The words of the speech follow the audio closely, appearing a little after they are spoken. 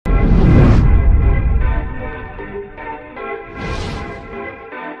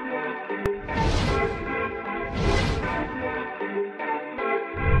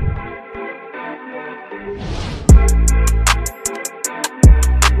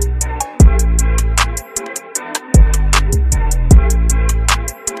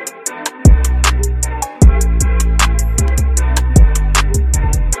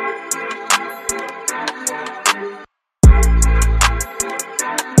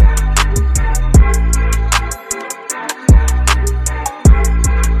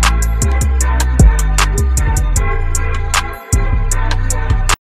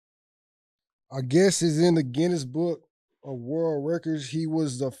I guess is in the Guinness Book of World Records. He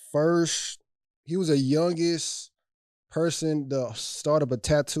was the first. He was the youngest person to start up a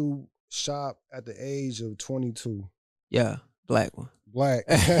tattoo shop at the age of 22. Yeah, black one. Black.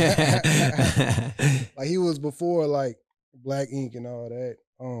 Like he was before like Black Ink and all that.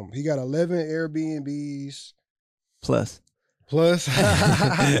 He got 11 Airbnbs. Plus.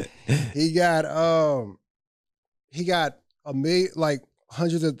 he got a million, like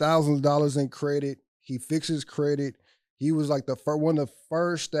hundreds of thousands of dollars in credit. He fixes credit. He was like one of the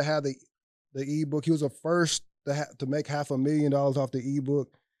first to have the ebook. He was the first to make $500,000 off the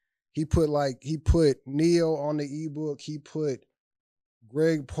ebook. He put Neo on the ebook. He put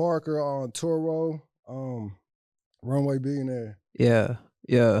Greg Parker on Turo, Runway Billionaire. Yeah.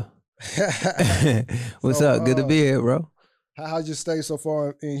 What's up? Good to be here, bro. How'd you stay so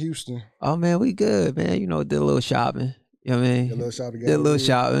far in Houston? Oh man, we good, man. You know, did a little shopping. You know what I mean? Did a little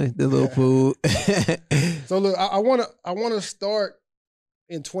shopping, did a little food. So look, I wanna start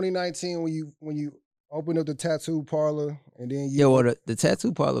in 2019 when you opened up the tattoo parlor and then you the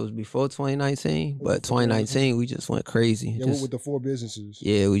tattoo parlor was before 2019, but 2019 we just went crazy. Yeah, with the 4 businesses.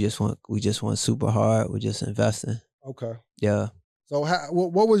 Yeah, we just went super hard. We're just investing. Okay. Yeah. So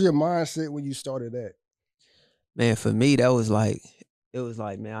what was your mindset when you started that? Man, for me, it was like,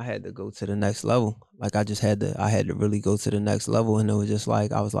 man, I had to go to the next level. Like I had to really go to the next level. And it was just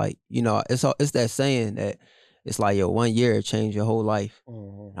like, I was like, you know, it's that saying that it's like, yo, 1 year changed your whole life.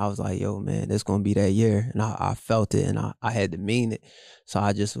 Mm-hmm. I was like, yo, man, it's going to be that year. And I felt it and I had to mean it. So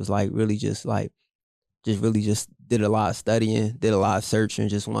I just was like, really just did a lot of studying, did a lot of searching,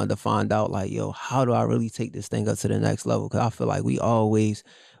 just wanted to find out like, yo, how do I really take this thing up to the next level? Because I feel like we always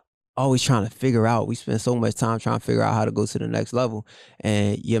trying to figure out. We spend so much time trying to figure out how to go to the next level.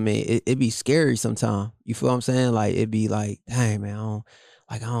 And yeah, man, it'd be scary sometimes. You feel what I'm saying? Like it'd be like, dang, man,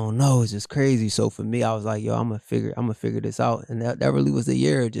 I don't know. It's just crazy. So for me, I was like, yo, I'm gonna figure this out. And that really was the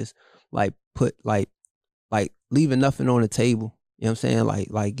year of just like put like leaving nothing on the table. You know what I'm saying?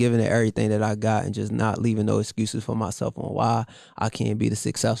 Like giving it everything that I got and just not leaving no excuses for myself on why I can't be the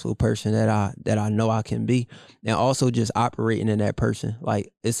successful person that I know I can be. And also just operating in that person.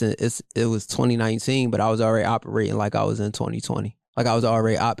 Like it was 2019, but I was already operating like I was in 2020. Like I was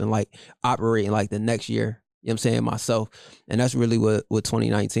already operating like the next year. You know what I'm saying? Myself. And that's really what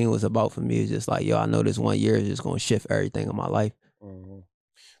 2019 was about for me. It's just like, yo, I know this 1 year is just gonna shift everything in my life. Mm-hmm.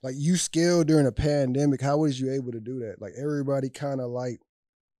 Like you scaled during a pandemic. How was you able to do that? Like everybody kind of like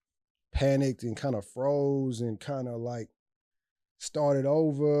panicked and kind of froze and kind of like started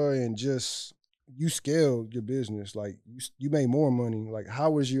over and just you scaled your business. Like you made more money. Like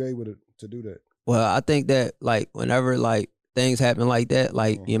how was you able to do that? Well, I think that like whenever like things happen like that,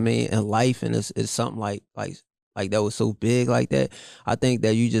 like you know what I mean, in life, and it's something like that was so big like that. I think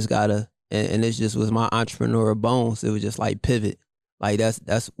that you just gotta, and this just was my entrepreneurial bones. It was just like pivot. Like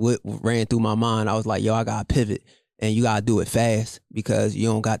that's what ran through my mind. I was like, yo, I gotta pivot, and you gotta do it fast because you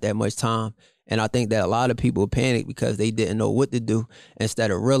don't got that much time. And I think that a lot of people panic because they didn't know what to do instead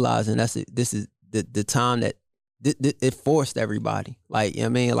of realizing this is the time that it forced everybody. Like, you know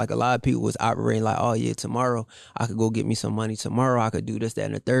what I mean? Like a lot of people was operating like, oh yeah, tomorrow I could go get me some money. Tomorrow I could do this, that,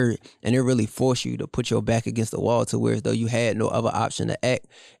 and the third. And it really forced you to put your back against the wall to where as though you had no other option to act.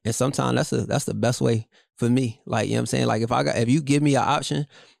 And sometimes that's the best way for me. Like, you know what I'm saying? Like if you give me an option,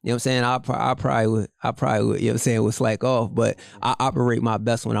 you know what I'm saying? I probably would, you know what I'm saying, would slack off, but I operate my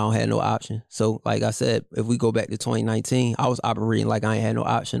best when I don't have no option. So like I said, if we go back to 2019, I was operating like I ain't had no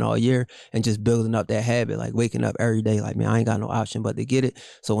option all year and just building up that habit, like waking up every day, like, man, I ain't got no option but to get it.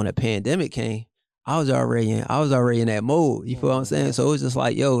 So when the pandemic came, I was already in that mode. You feel what I'm saying? So it was just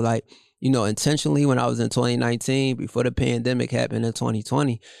like, yo, like, you know, intentionally when I was in 2019, before the pandemic happened in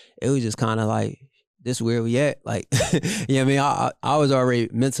 2020, it was just kind of like, this where we at. Like, you know what I mean? I was already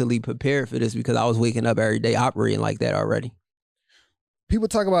mentally prepared for this because I was waking up every day operating like that already. People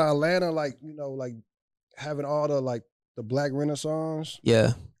talk about Atlanta, like, you know, like having all the Black Renaissance.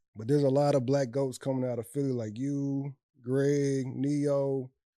 Yeah. But there's a lot of black goats coming out of Philly, like you, Greg, Neo,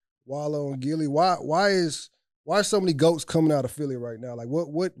 Wallow, and Gilly. Why are so many goats coming out of Philly right now? Like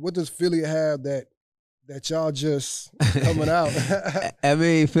what does Philly have that y'all just coming out? I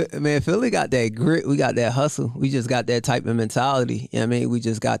mean, man, Philly got that grit. We got that hustle. We just got that type of mentality. You know what I mean? We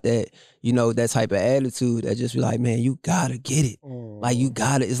just got that, you know, that type of attitude that just be like, man, you gotta get it. Like, you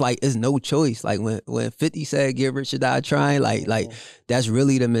gotta, it's like, it's no choice. Like when 50 said, get rich or die trying, like that's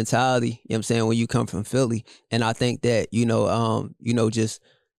really the mentality, you know what I'm saying, when you come from Philly. And I think that,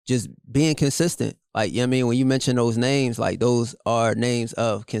 just being consistent. Like, you know what I mean? When you mention those names, like those are names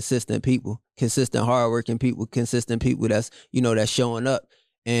of consistent people, consistent hardworking people, consistent people that's, you know, that's showing up.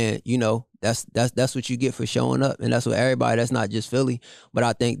 And, you know, that's what you get for showing up, and that's what everybody. That's not just Philly, but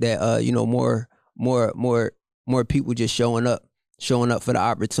I think that you know, more people just showing up for the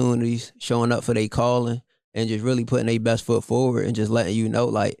opportunities, showing up for their calling, and just really putting their best foot forward, and just letting you know,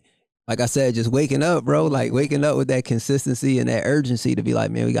 like I said, just waking up, bro, like waking up with that consistency and that urgency to be like,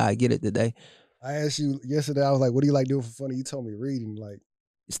 man, we gotta get it today. I asked you yesterday, I was like, what do you like doing for fun? You told me reading, like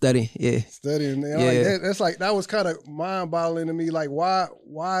studying, yeah. Studying. And yeah. That's like, that was kind of mind-boggling to me. Like,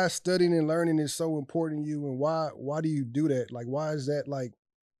 why studying and learning is so important to you, and why do you do that? Like, why is that, like,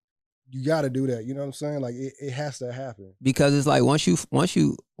 you got to do that? You know what I'm saying? Like, it has to happen. Because it's like once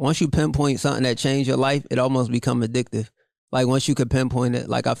you pinpoint something that changed your life, it almost become addictive. Like once you could pinpoint it,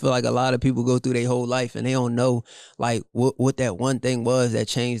 like I feel like a lot of people go through their whole life and they don't know like what that one thing was that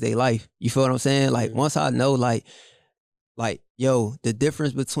changed their life. You feel what I'm saying? Like once I know like yo, the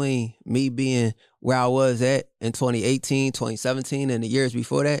difference between me being where I was at in 2018, 2017 and the years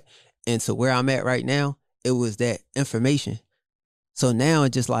before that and to where I'm at right now, it was that information. So now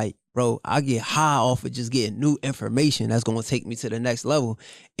it's just like, bro, I get high off of just getting new information that's going to take me to the next level.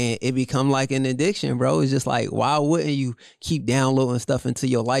 And it become like an addiction, bro. It's just like, why wouldn't you keep downloading stuff into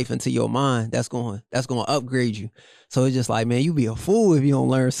your life, into your mind that's going to upgrade you? So it's just like, man, you be a fool if you don't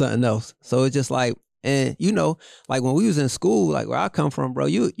learn something else. So it's just like, and you know, like when we was in school, like where I come from, bro,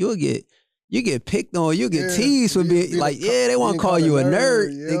 you get picked on, you get teased for being like, they want to call you a nerd.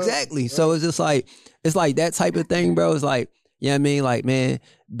 Yeah. Exactly. Right. So it's just like, it's like that type of thing, bro. It's like, you know what I mean? Like, man,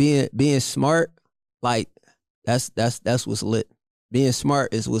 being smart, like that's what's lit. Being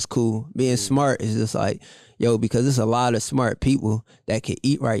smart is what's cool. Being smart is just like, yo, because there's a lot of smart people that can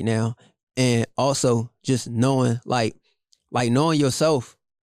eat right now. And also just knowing like knowing yourself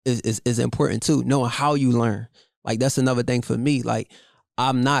is important too. Knowing how you learn. Like that's another thing for me. Like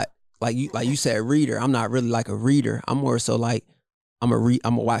I'm not like you said reader. I'm not really like a reader. I'm more so like I'm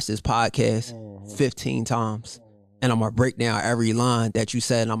gonna watch this podcast 15 times. And I'm going to break down every line that you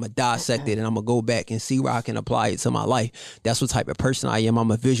said, and I'm going to dissect it, and I'm going to go back and see where I can apply it to my life. That's what type of person I am. I'm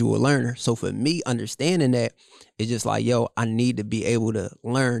a visual learner. So for me, understanding that, it's just like, yo, I need to be able to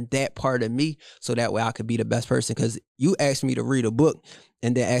learn that part of me so that way I could be the best person. Because you asked me to read a book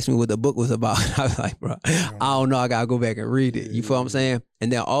and then asked me what the book was about. I was like, bro, I don't know. I got to go back and read it. You feel what I'm saying?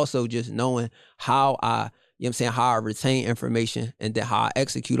 And then also just knowing how you know what I'm saying, how I retain information and then how I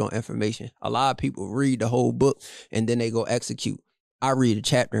execute on information. A lot of people read the whole book and then they go execute. I read a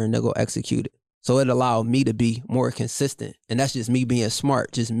chapter and they go execute it. So it allowed me to be more consistent. And that's just me being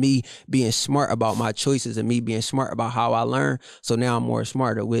smart, just me being smart about my choices and me being smart about how I learn. So now I'm more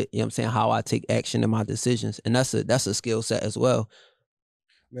smarter with, you know what I'm saying, how I take action in my decisions. And that's a skill set as well.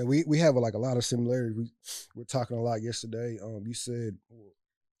 Man, we have like a lot of similarities. We're talking a lot yesterday. You said,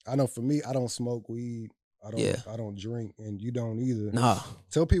 I know for me, I don't smoke weed. I don't drink, and you don't either. Nah.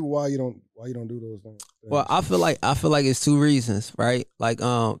 Tell people why you don't do those things. Well, I feel like it's two reasons, right? Like,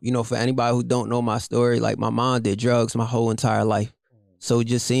 you know, for anybody who don't know my story, like my mom did drugs my whole entire life. So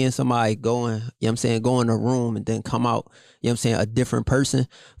just seeing somebody going, you know what I'm saying, go in a room and then come out, you know what I'm saying, a different person,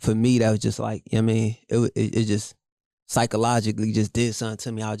 for me, that was just like, you know what I mean, it just psychologically just did something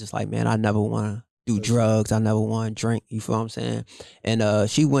to me. I was just like, man, I never want to do drugs. I never want to drink. You feel what I'm saying? And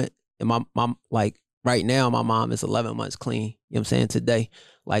she went, and my mom, like, right now, my mom is 11 months clean. You know what I'm saying? Today,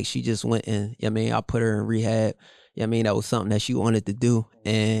 like she just went in, you know what I mean? I put her in rehab. You know what I mean? That was something that she wanted to do.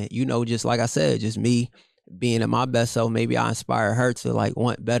 And, you know, just like I said, just me being in my best self, maybe I inspired her to like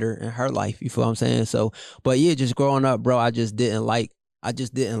want better in her life. You feel what I'm saying? So, but yeah, just growing up, bro, I just didn't like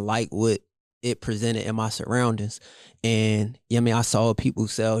what it presented in my surroundings. And you know what I mean, I saw people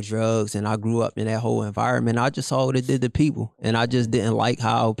sell drugs and I grew up in that whole environment. I just saw what it did to people. And I just didn't like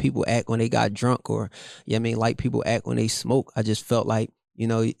how people act when they got drunk, or you know what I mean, like people act when they smoke. I just felt like, you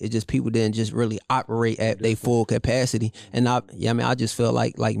know, it just, people didn't just really operate at their full capacity. And I just feel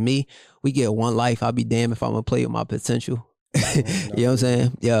like me, we get one life. I'll be damned if I'm gonna play with my potential. You know what I'm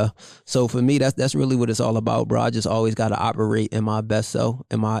saying? Yeah. So for me, that's really what it's all about, bro. I just always got to operate in my best self,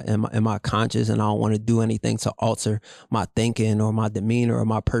 in my conscious, and I don't want to do anything to alter my thinking or my demeanor or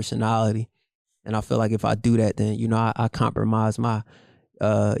my personality. And I feel like if I do that, then, you know, I compromise my,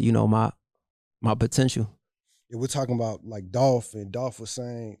 you know, my potential. Yeah, we're talking about like Dolph, and Dolph was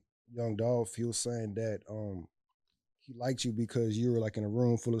saying, young Dolph, he was saying that he liked you because you were like in a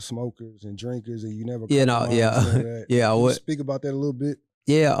room full of smokers and drinkers, and you never. Yeah, no, yeah, yeah. I would speak about that a little bit.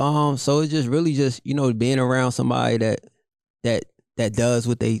 Yeah, so it's just really just, you know, being around somebody that that does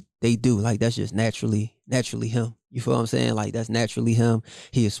what they do. Like that's just naturally him. You feel what I'm saying? Like that's naturally him.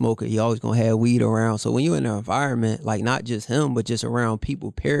 He a smoker. He always gonna have weed around. So when you're in an environment, like not just him, but just around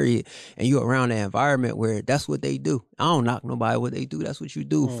people, period, and you're around an environment where that's what they do. I don't knock nobody what they do. That's what you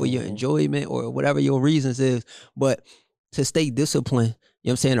do for your enjoyment or whatever your reasons is. But to stay disciplined, you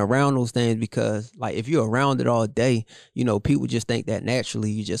know what I'm saying, around those things, because like if you're around it all day, you know, people just think that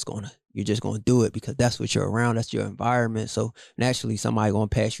naturally you're just gonna do it because that's what you're around, that's your environment. So naturally somebody gonna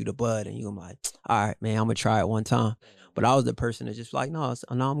pass you the bud and you're gonna be like, all right, man, I'm gonna try it one time. But I was the person that just like, no,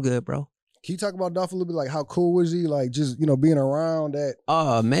 I'm good, bro. Can you talk about Dolph a little bit? Like how cool was he? Like just, you know, being around that.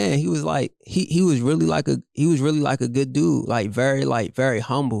 Oh man, he was like he was really like a good dude, like very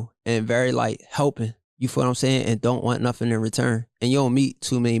humble and very like helping. You feel what I'm saying? And don't want nothing in return. And you don't meet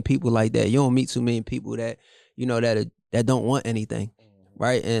too many people like that. You don't meet too many people that, you know, that don't want anything.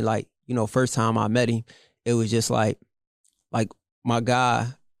 Right. And like, you know, first time I met him, it was just like my guy,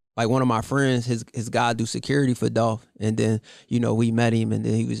 like one of my friends, his guy do security for Dolph. And then, you know, we met him and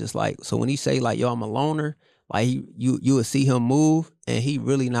then he was just like, so when he say like, yo, I'm a loner, like you would see him move and he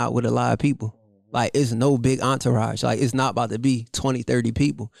really not with a lot of people. Like, it's no big entourage. Like, it's not about to be 20, 30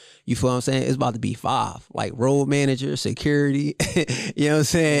 people. You feel what I'm saying? It's about to be 5. Like, road manager, security, you know what I'm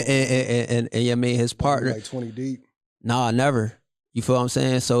saying? And I mean, his partner. Like 20 deep? Nah, never. You feel what I'm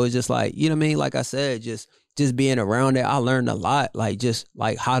saying? So it's just like, you know what I mean? Like I said, just being around it, I learned a lot. Like, just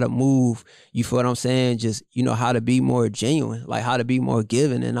like how to move. You feel what I'm saying? Just, you know, how to be more genuine. Like, how to be more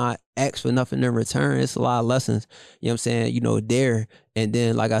giving and not ask for nothing in return. It's a lot of lessons, you know what I'm saying, you know, there. And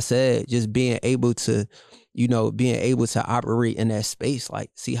then, like I said, just being able to, you know, operate in that space,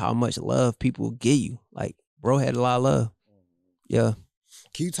 like see how much love people give you. Like, bro had a lot of love. Yeah.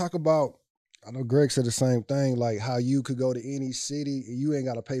 Can you talk about, I know Greg said the same thing, like how you could go to any city and you ain't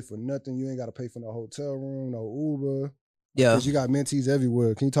got to pay for nothing. You ain't got to pay for no hotel room, no Uber. Yeah. Because you got mentees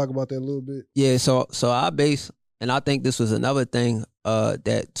everywhere. Can you talk about that a little bit? Yeah, so I base, and I think this was another thing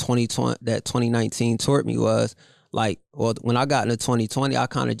that 2019 taught me was, like, well, when I got into 2020, I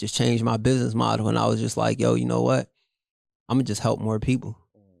kind of just changed my business model, and I was just like, yo, you know what? I'm gonna just help more people.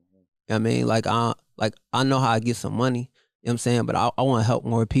 You know what I mean? Like I know how I get some money, you know what I'm saying? But I want to help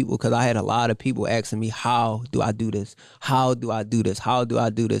more people because I had a lot of people asking me, how do I do this? How do I do this? How do I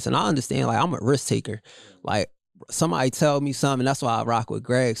do this? And I understand, like, I'm a risk taker. Like, somebody tell me something, that's why I rock with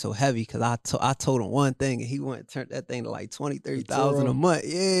Greg so heavy, because I told him one thing and he went and turned that thing to like 20,000, 30,000 a month.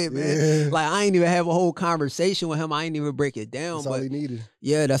 Yeah, man. Yeah. Like, I ain't even have a whole conversation with him. I ain't even break it down. That's all he needed.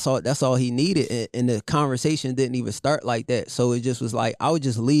 Yeah, that's all he needed. And the conversation didn't even start like that. So it just was like, I would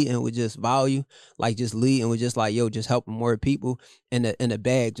just lead and with just value, like just lead and with just like, yo, just helping more people, and the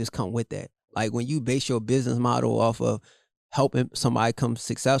bag just come with that. Like, when you base your business model off of helping somebody become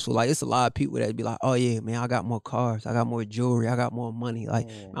successful, like, it's a lot of people that be like, oh yeah, man, I got more cars, I got more jewelry, I got more money. Like,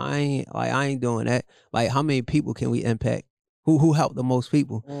 I ain't doing that. Like, how many people can we impact? Who help the most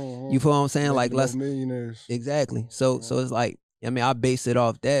people? You feel what I'm saying? Like, let's millionaires. Exactly. So it's like, I mean, I base it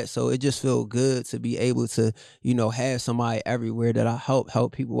off that. So it just feel good to be able to, you know, have somebody everywhere that I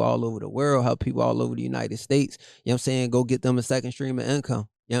help people all over the world, help people all over the United States. You know what I'm saying? Go get them a second stream of income.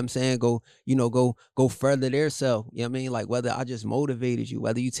 You know what I'm saying? Go further their self. You know what I mean? Like, whether I just motivated you,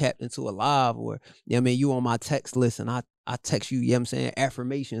 whether you tapped into a live, or, you know what I mean, you on my text list and I text you, you know what I'm saying,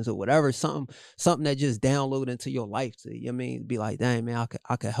 affirmations or whatever, something that just download into your life to, you know what I mean, be like, dang, man,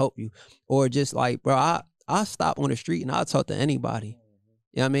 I could help you. Or just like, bro, I stop on the street and I talk to anybody.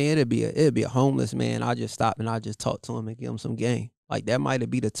 You know what I mean? It'd be a homeless man. I just stop and I just talk to him and give him some game. Like, that might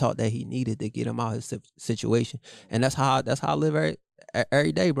be the talk that he needed to get him out of his situation. And that's how I live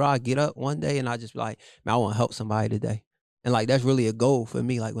every day, bro. I get up one day and I just be like, man, I want to help somebody today. And like, that's really a goal for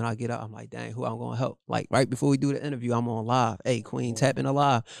me. Like, when I get up, I'm like, dang, who I'm going to help? Like, right before we do the interview, I'm on live. Hey, Queen, tap in the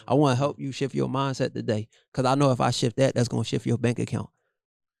live. I want to help you shift your mindset today. Because I know if I shift that's going to shift your bank account.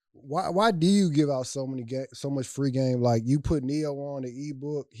 Why do you give out so much free game? Like, you put Neo on the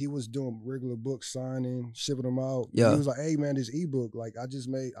ebook, he was doing regular book signing, shipping them out. Yeah. He was like, hey man, this ebook, like, I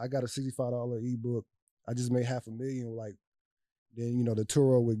got a $65 ebook. I just made $500,000. Like, then, you know, the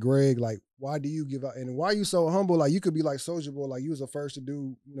Turo with Greg, like, why do you give out? And why are you so humble? Like, you could be like Soulja Boy, like, you was the first to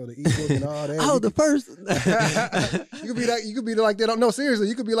do, you know, the ebook and all that. I was the first. You could be like that. No, seriously,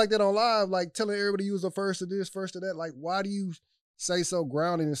 you could be like that on live, like telling everybody you was the first to this, first to that. Like, why do you say so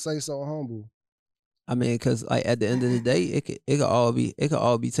grounded and say so humble? I mean, because like, at the end of the day, it could all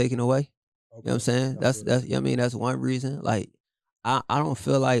be taken away. Okay. You know what I'm saying? That's you know what I mean, that's one reason. Like, I don't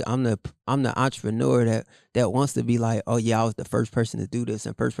feel like I'm the entrepreneur that wants to be like, oh yeah, I was the first person to do this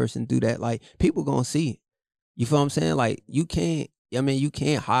and first person to do that. Like, people gonna see it. You feel what I'm saying? Like, you can't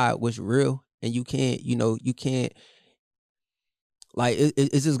hide what's real, and you can't Like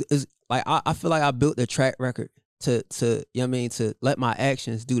it's just it's like I feel like I built the track record to you know what I mean, to let my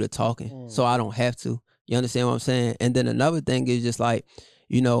actions do the talking so I don't have to. You understand what I'm saying? And then another thing is just like,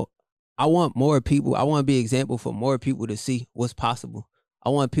 you know, I want more people, I want to be an example for more people to see what's possible. I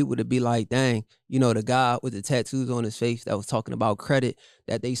want people to be like, dang, you know, the guy with the tattoos on his face that was talking about credit,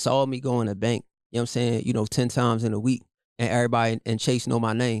 that they saw me go in the bank, you know what I'm saying, you know, 10 times in a week. And everybody and Chase know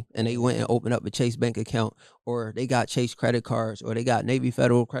my name, and they went and opened up a Chase bank account, or they got Chase credit cards, or they got Navy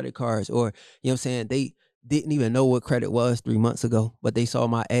Federal credit cards, or you know what I'm saying, they didn't even know what credit was 3 months ago, but they saw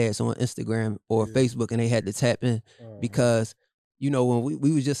my ads on Instagram or Facebook, and they had to tap in because you know when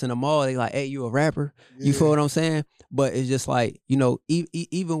we was just in the mall, they like, hey, you a rapper? You feel what I'm saying? But it's just like, you know,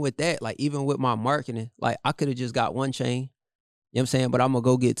 even with that, like even with my marketing, like I could have just got one chain, you know what I'm saying, but I'm gonna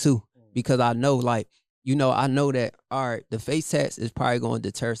go get two because I know, like, you know, I know that, all right, the face tats is probably going to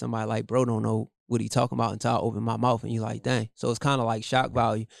deter somebody like, bro, don't know what he talking about until I open my mouth, and you like, dang. So it's kind of like shock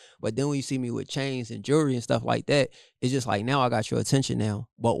value. But then when you see me with chains and jewelry and stuff like that, it's just like, now I got your attention now.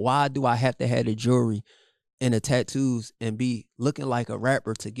 But why do I have to have the jewelry and the tattoos and be looking like a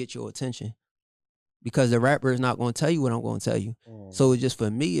rapper to get your attention? Because the rapper is not going to tell you what I'm going to tell you. So it's just, for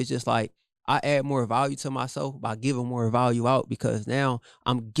me, it's just like, I add more value to myself by giving more value out, because now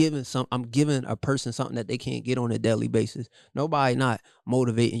I'm giving a person something that they can't get on a daily basis. Nobody not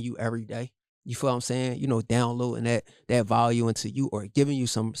motivating you every day. You feel what I'm saying? You know, downloading that value into you, or giving you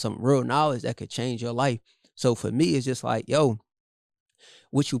some real knowledge that could change your life. So for me, it's just like, yo,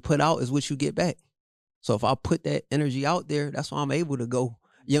 what you put out is what you get back. So if I put that energy out there, that's why I'm able to go,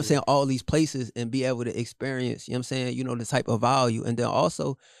 you know what I'm saying, all these places and be able to experience, you know what I'm saying, you know, the type of value. And then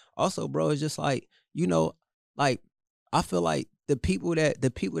also, bro, it's just like, you know, like I feel like the people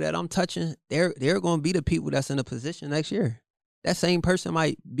that I'm touching, they're going to be the people that's in a position next year. That same person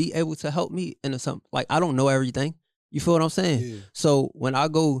might be able to help me into something. Like, I don't know everything. You feel what I'm saying? Yeah. So when I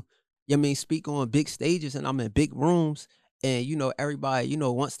go, you know what I mean, speak on big stages and I'm in big rooms, and, you know, everybody, you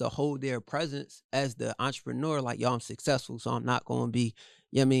know, wants to hold their presence as the entrepreneur, like, yo, I'm successful, so I'm not going to be,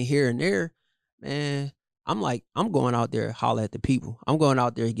 you know what I mean, here and there, man. I'm like, I'm going out there to holler at the people. I'm going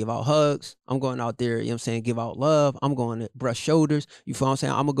out there to give out hugs. I'm going out there, you know what I'm saying, give out love. I'm going to brush shoulders. You feel what I'm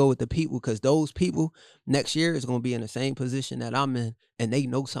saying? I'm going to go with the people, because those people next year is going to be in the same position that I'm in, and they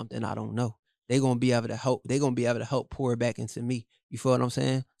know something I don't know. They're going to be able to help. They're going to be able to help pour back into me. You feel what I'm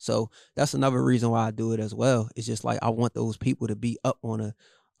saying? So that's another reason why I do it as well. It's just like, I want those people to be up on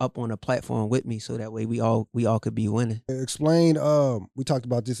a platform with me, so that way we all could be winning. Explain. We talked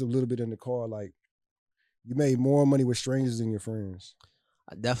about this a little bit in the car. Like, you made more money with strangers than your friends.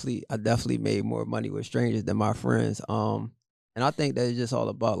 I definitely made more money with strangers than my friends. And I think that it's just all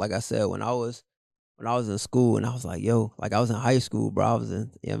about, like I said, when I was in school, and I was like, yo, like I was in high school, bro. I was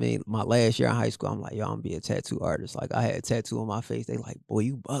in, you know what I mean, my last year in high school, I'm like, yo, I'm gonna be a tattoo artist. Like, I had a tattoo on my face. They like, boy,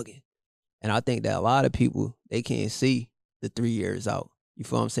 you bugging. And I think that a lot of people, they can't see the 3 years out. You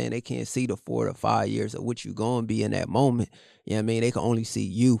feel what I'm saying? They can't see the 4 to 5 years of what you gonna be in that moment. You know what I mean? They can only see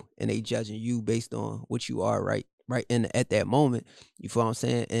you, and they judging you based on what you are right at that moment. You feel what I'm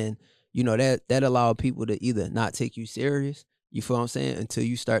saying? And you know, that allowed people to either not take you serious, you feel what I'm saying, until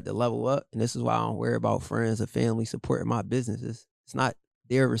you start to level up. And this is why I don't worry about friends or family supporting my businesses. It's not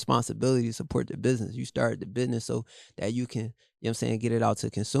their responsibility to support the business. You started the business so that you can, you know what I'm saying, get it out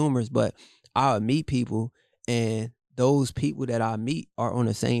to consumers. But I'll meet people, and those people that I meet are on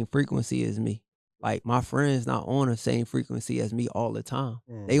the same frequency as me. Like, my friends not on the same frequency as me all the time.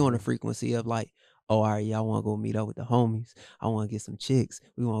 They on the frequency of like, oh, all right, yeah, I want to go meet up with the homies. I want to get some chicks.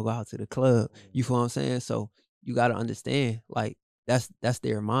 We want to go out to the club. You feel what I'm saying? So you got to understand, like, that's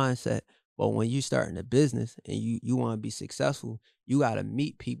their mindset. But when you starting a business and you want to be successful, you got to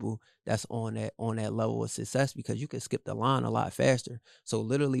meet people that's on that level of success, because you can skip the line a lot faster. So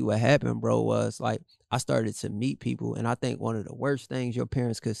literally what happened, bro, was like, I started to meet people, and I think one of the worst things your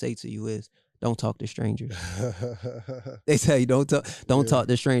parents could say to you is, don't talk to strangers. They tell you don't talk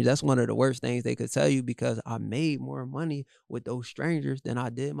to strangers. That's one of the worst things they could tell you, because I made more money with those strangers than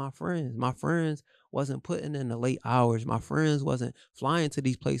I did my friends. My friends wasn't putting in the late hours. My friends wasn't flying to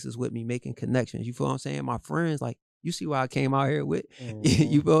these places with me, making connections. You feel what I'm saying? My friends, like, you see why I came out here with?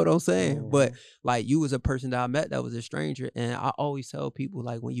 You feel what I'm saying? But like, you was a person that I met that was a stranger. And I always tell people,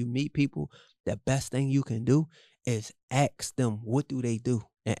 like, when you meet people, the best thing you can do is ask them, what do they do?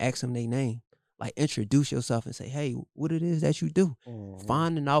 And ask them their name. Like, introduce yourself and say, hey, what it is that you do.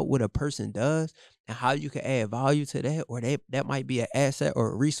 Finding out what a person does and how you can add value to that, or that might be an asset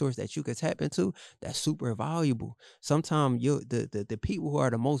or a resource that you could tap into, that's super valuable. Sometimes the people who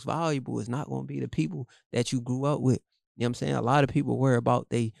are the most valuable is not going to be the people that you grew up with. You know what I'm saying? A lot of people worry about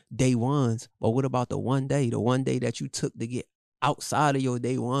they day ones, but what about the one day that you took to get outside of your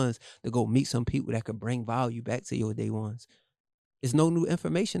day ones to go meet some people that could bring value back to your day ones. It's no new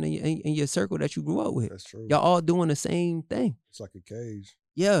information in your circle that you grew up with. That's true. Y'all all doing the same thing. It's like a cage.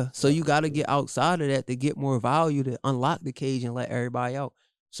 Yeah. So Yeah, you got to true. get outside of that to get more value, to unlock the cage and let everybody out.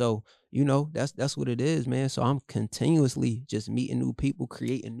 So, that's what it is, man. So I'm continuously just meeting new people,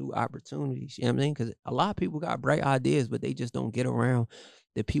 creating new opportunities. You know what I mean? Because a lot of people got bright ideas, but they just don't get around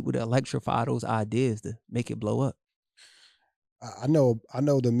the people that electrify those ideas to make it blow up. I know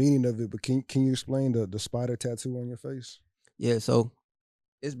the meaning of it, but can you explain the spider tattoo on your face? Yeah, so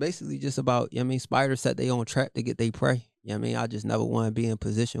it's basically just about, spiders set their own trap to get their prey. I just never want to be in a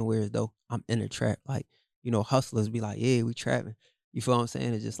position where as though I'm in a trap. Like, hustlers be like, yeah, we trapping. You feel what I'm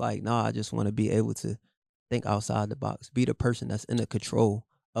saying? It's just like, no, I just want to be able to think outside the box, be the person that's in the control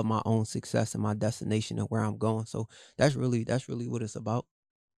of my own success and my destination and where I'm going. So that's really what it's about.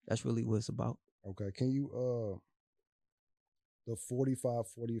 That's really what it's about. Okay. Can you the 45,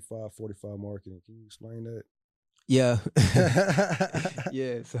 45, 45 marketing, can you explain that? Yeah.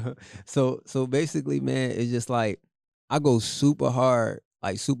 Yeah. So basically, man, it's just like I go super hard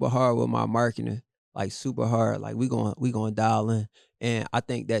with my marketing, like super hard. Like we going dial in. And I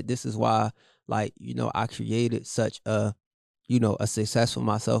think that this is why, like, I created such a success for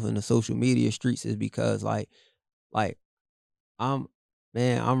myself in the social media streets, is because like I'm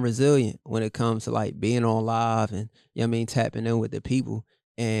I'm resilient when it comes to like being on live and tapping in with the people.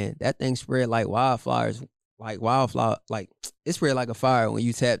 And that thing spread like wildflowers, like it spread like a fire when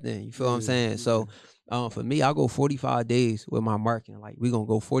you tapped in. You feel what I'm saying? So for me, I go 45 days with my marketing. Like we're gonna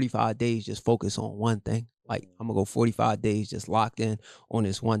go 45 days just focus on one thing. Like I'm gonna go 45 days just locked in on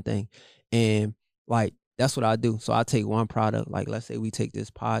this one thing. And like that's what I do. So I take one product, like let's say we take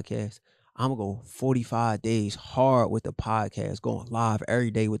this podcast. I'm gonna go 45 days hard with the podcast, going live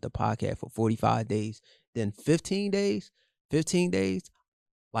every day with the podcast for 45 days. Then 15 days,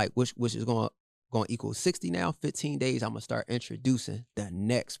 like which is gonna equal 60 now. 15 days, I'm gonna start introducing the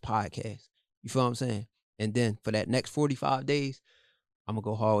next podcast. You feel what I'm saying? And then for that next 45 days, I'm gonna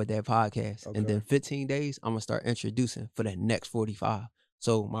go hard with that podcast. Okay. And then 15 days, I'm gonna start introducing for that next 45.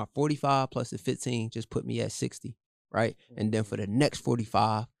 So my 45 plus the 15 just put me at 60, right? And then for the next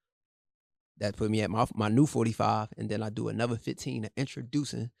 45, that put me at my new 45, and then I do another 15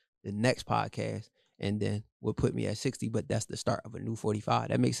 introducing the next podcast, and then will put me at 60, but that's the start of a new 45.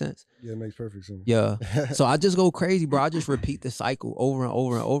 That makes sense? Yeah, it makes perfect sense. Yeah. So I just go crazy, bro. I just repeat the cycle over and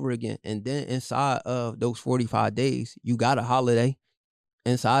over and over again. And then inside of those 45 days, you got a holiday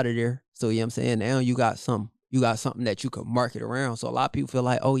inside of there. So, you know what I'm saying? Now you got something that you could market around. So a lot of people feel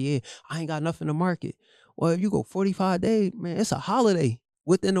like, oh yeah, I ain't got nothing to market. Well, if you go 45 days, man, it's a holiday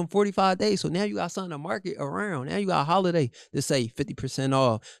within them 45 days. So now you got something to market around. Now you got a holiday to say 50%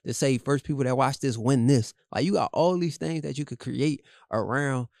 off, to say first people that watch this win this. Like you got all these things that you could create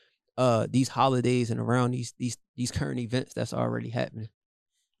around these holidays and around these current events that's already happening.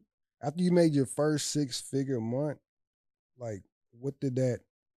 After you made your first 6-figure month, like what did that,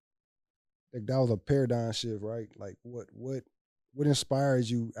 like that was a paradigm shift, right? Like what inspired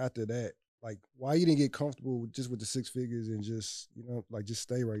you after that? Like why you didn't get comfortable just with the 6 figures and just, like just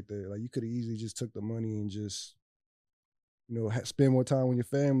stay right there? Like you could have easily just took the money and just, spend more time with your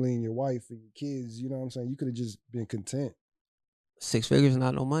family and your wife and your kids. You know what I'm saying? You could have just been content. 6 figures is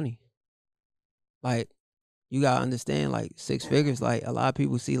not no money. Like you gotta understand, like 6 figures, like a lot of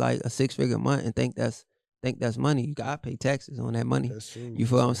people see like a 6-figure month and think that's money. You gotta pay taxes on that money. That's true. You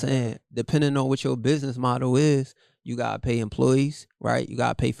feel what I'm saying? Depending on what your business model is, you gotta pay employees, right? You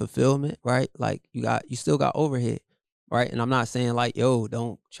gotta pay fulfillment, right? Like you still got overhead, right? And I'm not saying like, yo,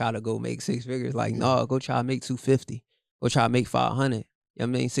 don't try to go make 6 figures. Like, no, go try to make 250. Go try to make 500. You know what I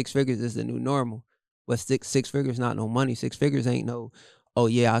mean? 6 figures is the new normal. But six figures not no money. 6 figures ain't no, oh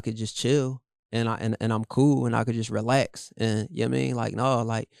yeah, I could just chill and I'm cool and I could just relax. And you know what I mean? Like, no,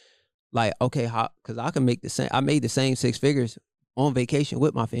 like okay, because I can make the same. I made the same 6 figures on vacation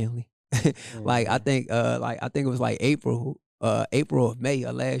with my family. Like I think it was like April of May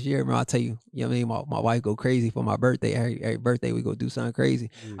of last year. Remember I tell you, you know what I mean? My wife go crazy for my birthday. Every birthday we go do something crazy.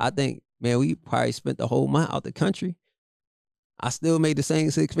 Yeah. I think, man, we probably spent the whole month out the country. I still made the same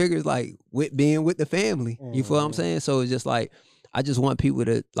 6 figures, like with being with the family. You feel what I'm saying? So it's just like I just want people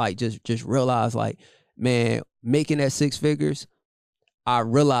to like just realize, like, man, making that 6 figures, I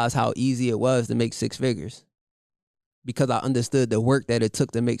realized how easy it was to make 6 figures because I understood the work that it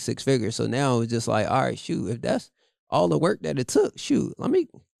took to make 6 figures. So now it's just like, all right, shoot, if that's all the work that it took, shoot,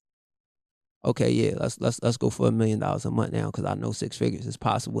 okay, yeah, let's go for $1 million a month now because I know 6 figures is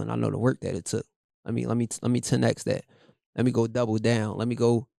possible and I know the work that it took. Let me 10x that. Let me go double down. Let me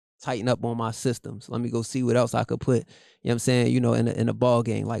go tighten up on my systems. Let me go see what else I could put, you know what I'm saying, you know, in a ball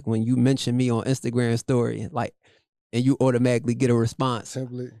game. Like when you mention me on Instagram story, like, and you automatically get a response.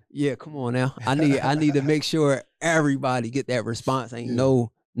 Template. Yeah, come on now. I need to make sure everybody get that response. Ain't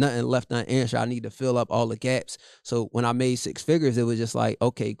nothing left unanswered. I need to fill up all the gaps. So when I made 6 figures, it was just like,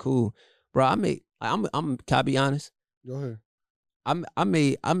 okay, cool. Bro, can I be honest? Go ahead. I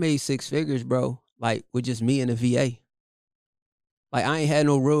made 6 figures, bro, like with just me and the VA. Like I ain't had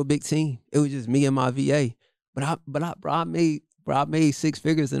no real big team. It was just me and my VA. But I made 6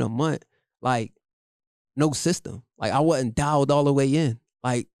 figures in a month. Like no system. Like I wasn't dialed all the way in.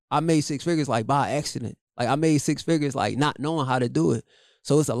 Like I made 6 figures like by accident. Like I made 6 figures like not knowing how to do it.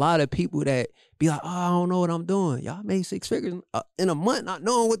 So it's a lot of people that be like, oh, I don't know what I'm doing. Y'all made 6 figures in a month not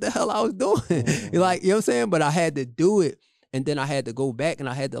knowing what the hell I was doing. Mm-hmm. Like, you know what I'm saying? But I had to do it. And then I had to go back and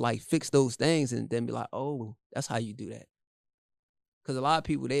I had to like fix those things and then be like, oh, that's how you do that. Because a lot of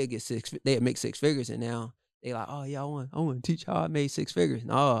people, they'd make 6 figures and now they like, oh yeah, I want to teach how I made 6 figures.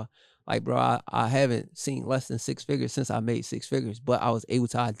 No, like bro, I haven't seen less than 6 figures since I made 6 figures, but I was able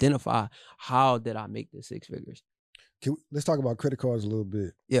to identify how did I make the 6 figures. Let's talk about credit cards a little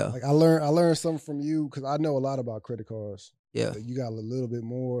bit. Yeah. Like I learned something from you because I know a lot about credit cards. Yeah. You got a little bit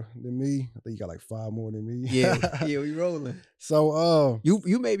more than me. I think you got like 5 more than me. Yeah, we rolling. So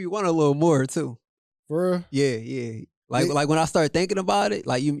you maybe want a little more too. For real? Yeah. Like when I started thinking about it,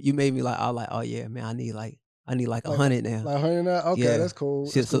 like you made me like, I was like, oh yeah, man, I need like 100 now. Like 100 now? Okay, yeah. That's cool.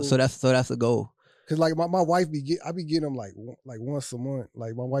 So that's the goal. Cause like my wife I be getting them like once a month.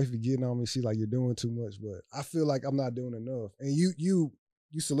 Like my wife be getting on me. She like, you're doing too much, but I feel like I'm not doing enough. And you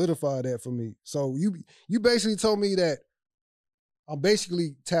solidified that for me. So you basically told me that I'm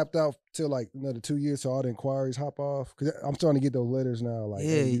basically tapped out till like another 2 years, so all the inquiries hop off. Cause I'm starting to get those letters now. Like,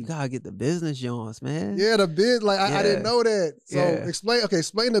 yeah, you gotta get the business joints, man. Yeah, the biz. Like I didn't know that. So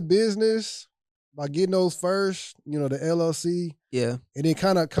explain the business by getting those first. You know, the LLC. Yeah, and then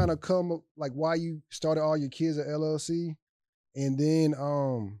kind of come like why you started all your kids at LLC, and then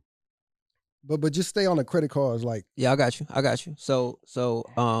but just stay on the credit cards. Like yeah, I got you. So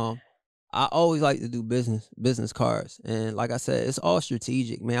I always like to do business cards. And like I said, it's all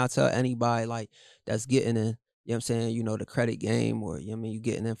strategic, man. I tell anybody like that's getting in, you know what I'm saying, you know, the credit game or, you know what I mean, you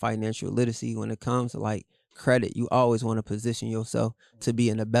getting in financial literacy when it comes to like credit, you always want to position yourself to be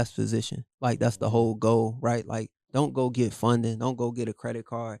in the best position. Like that's the whole goal, right? Like don't go get funding. Don't go get a credit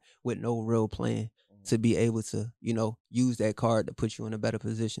card with no real plan to be able to, you know, use that card to put you in a better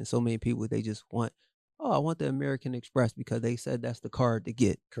position. So many people, they just want, oh, I want the American Express because they said that's the card to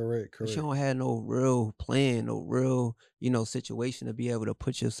get. Correct. But you don't have no real plan, no real, you know, situation to be able to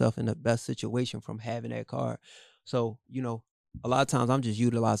put yourself in the best situation from having that card. So, you know, a lot of times I'm just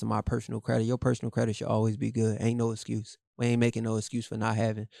utilizing my personal credit. Your personal credit should always be good. Ain't no excuse. We ain't making no excuse for not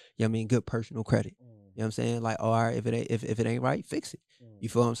having, you know what I mean, good personal credit. You know what I'm saying? Like, all right, if it ain't right, fix it. You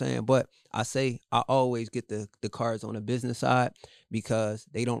feel what I'm saying? But I always get the cards on the business side because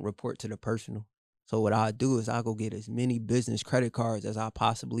they don't report to the personal. So what I do is I go get as many business credit cards as I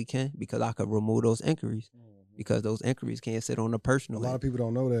possibly can because I could remove those inquiries because those inquiries can't sit on the personal. A lot of people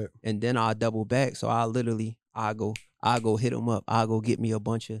don't know that. And then I'll double back. So I go hit them up. I'll go get me a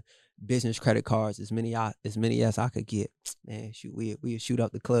bunch of business credit cards, as many as I could get. Man, shoot, we'll shoot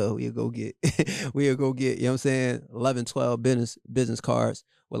up the club. We'll go get, you know what I'm saying, 11, 12 business cards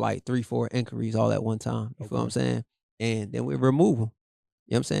with like 3-4 inquiries all at one time. You feel what I'm saying? And then we remove them.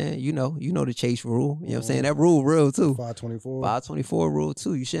 You know what I'm saying? You know the Chase rule. You know what I'm saying? That rule real too. 524 rule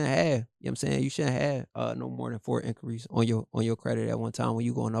too. You shouldn't have, you know what I'm saying? You shouldn't have no more than 4 inquiries on your credit at one time when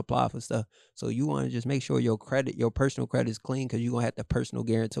you going to apply for stuff. So you want to just make sure your personal credit is clean because you're going to have to personal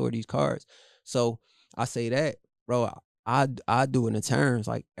guarantor these cards. So I say that, bro, I do it in terms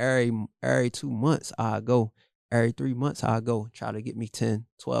like every 2 months I go, every 3 months I go try to get me 10,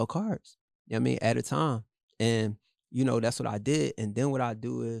 12 cards. You know what I mean? At a time. And you know, that's what I did. And then what I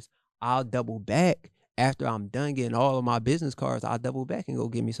do is I'll double back after I'm done getting all of my business cards. I'll double back and go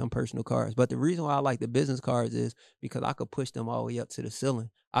get me some personal cards. But the reason why I like the business cards is because I could push them all the way up to the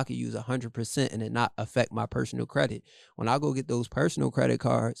ceiling. I could use 100% and it not affect my personal credit. When I go get those personal credit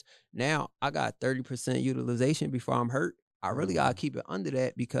cards, now I got 30% utilization before I'm hurt. I really gotta keep it under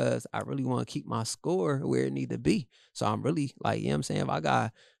that because I really want to keep my score where it need to be. So I'm really like, you know what I'm saying? If I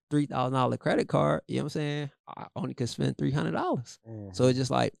got $3,000 credit card, you know what I'm saying, I only could spend $300. So it's just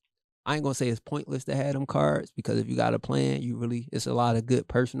like, I ain't gonna say it's pointless to have them cards because if you got a plan, it's a lot of good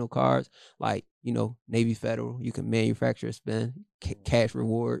personal cards like, you know, Navy Federal, you can manufacture, spend, cash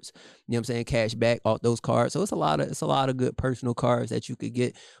rewards, you know what I'm saying, cash back, all those cards. So it's a lot of good personal cards that you could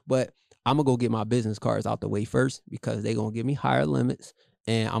get. But I'm gonna go get my business cards out the way first because they gonna give me higher limits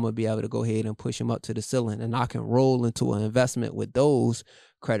and I'm gonna be able to go ahead and push them up to the ceiling, and I can roll into an investment with those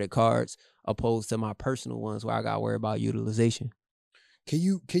credit cards opposed to my personal ones where I got to worry about utilization. Can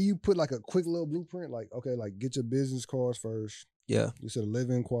you put like a quick little blueprint? Like, okay, like get your business cards first. Yeah. You said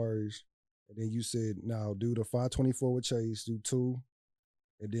 11 inquiries. And then you said, now do the 524 with Chase, do 2.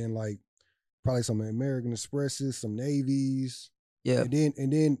 And then like probably some American Expresses, some Navies. Yeah.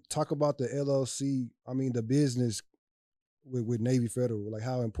 And then talk about the LLC, I mean the business with Navy Federal, like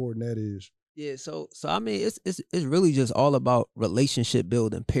how important that is. Yeah, so I mean it's really just all about relationship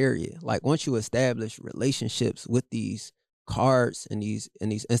building, period. Like once you establish relationships with these cards and these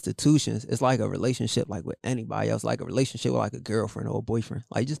institutions, it's like a relationship like with anybody else, like a relationship with like a girlfriend or a boyfriend.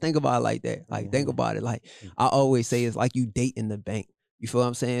 Like just think about it like that. Like think about it like I always say it's like you dating the bank. You feel what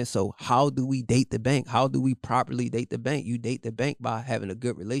I'm saying? So how do we date the bank? How do we properly date the bank? You date the bank by having a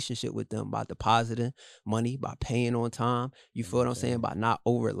good relationship with them, by depositing money, by paying on time. You feel what I'm saying? By not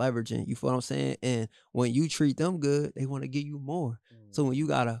over leveraging. You feel what I'm saying? And when you treat them good, they want to give you more. So when you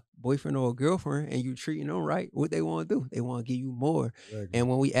got a boyfriend or a girlfriend and you treating them right, what they want to do? They want to give you more. Exactly. And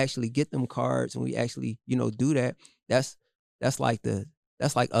when we actually get them cards and we actually, do that, that's like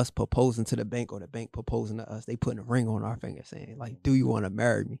us proposing to the bank or the bank proposing to us. They putting a ring on our finger saying, like, do you want to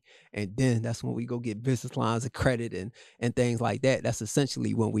marry me? And then that's when we go get business lines of credit and things like that. That's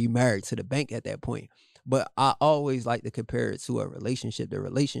essentially when we married to the bank at that point. But I always like to compare it to a relationship. The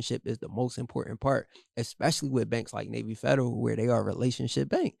relationship is the most important part, especially with banks like Navy Federal, where they are a relationship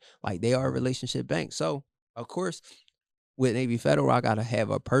bank. Like they are a relationship bank. So, of course, with Navy Federal, I got to have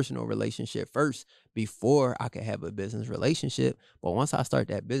a personal relationship first before I can have a business relationship. But once I start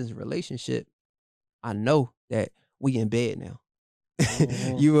that business relationship, I know that we in bed now.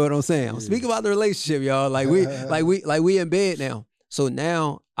 You know what I'm saying? I'm speaking about the relationship, y'all. Like we in bed now. So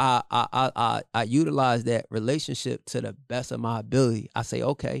now I utilize that relationship to the best of my ability. I say,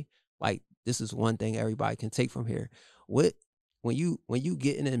 okay, like this is one thing everybody can take from here. When you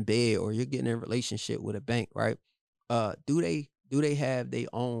getting in bed or you're getting in a relationship with a bank, right? Do they have their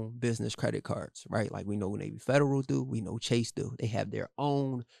own business credit cards, right? Like we know Navy Federal do, we know Chase do. They have their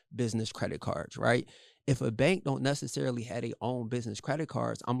own business credit cards, right? If a bank don't necessarily have their own business credit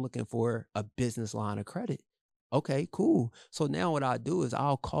cards, I'm looking for a business line of credit. Okay, cool. So now what I do is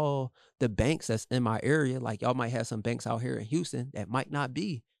I'll call the banks that's in my area. Like y'all might have some banks out here in Houston that might not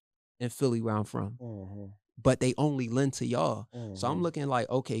be in Philly where I'm from. But they only lend to y'all. So I'm looking like,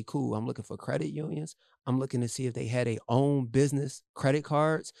 okay, cool. I'm looking for credit unions. I'm looking to see if they had their own business credit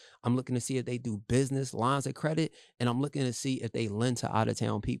cards. I'm looking to see if they do business lines of credit. And I'm looking to see if they lend to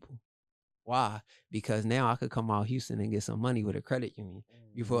out-of-town people. Why? Because now I could come out Houston and get some money with a credit union.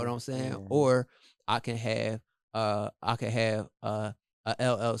 You feel what I'm saying? Or I can have a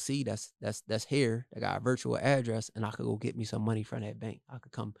LLC that's here, that got a virtual address, and I could go get me some money from that bank. I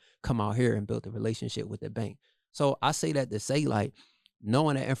could come out here and build a relationship with the bank. So I say that to say, like,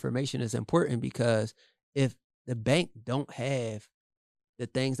 knowing that information is important, because if the bank don't have the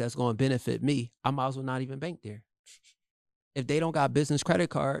things that's going to benefit me, I might as well not even bank there. If they don't got business credit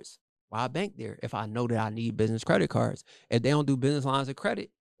cards, why bank there? If I know that I need business credit cards. If they don't do business lines of credit,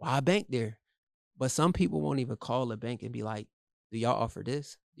 why bank there? But some people won't even call a bank and be like, do y'all offer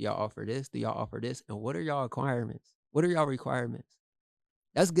this? Do y'all offer this? Do y'all offer this? And what are y'all requirements? What are y'all requirements?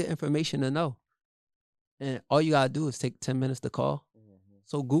 That's good information to know. And all you gotta do is take 10 minutes to call.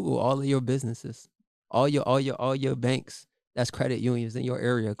 So Google all of your businesses, all your banks, that's credit unions in your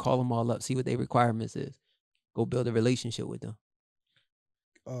area. Call them all up, see what their requirements is. Go build a relationship with them.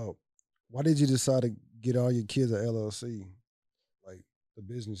 Why did you decide to get all your kids an LLC, like the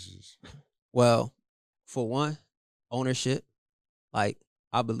businesses? Well, for one, ownership. Like,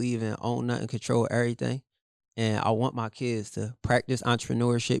 I believe in own nothing, control everything. And I want my kids to practice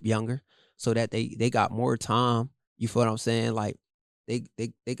entrepreneurship younger so that they got more time. You feel what I'm saying? Like, they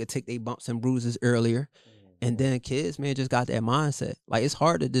could take their bumps and bruises earlier. And then kids, man, just got that mindset. Like, it's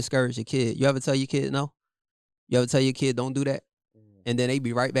hard to discourage a kid. You ever tell your kid no? You ever tell your kid don't do that? And then they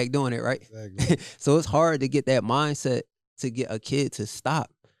be right back doing it, right? Exactly. So it's hard to get that mindset to get a kid to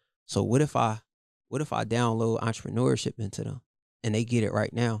stop. So what if I download entrepreneurship into them and they get it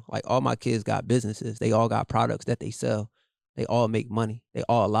right now? Like, all my kids got businesses. They all got products that they sell. They all make money. They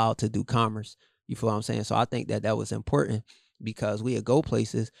all allowed to do commerce. You feel what I'm saying? So I think that was important, because we would go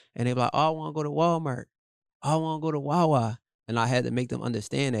places and they be like, oh, I want to go to Walmart. I want to go to Wawa. And I had to make them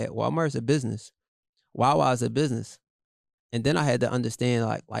understand that Walmart's a business. Wawa is a business. And then I had to understand,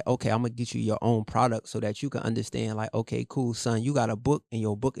 like, okay, I'm going to get you your own product so that you can understand, like, okay, cool, son, you got a book and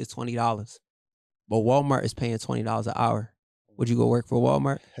your book is $20. But Walmart is paying $20 an hour. would you go work for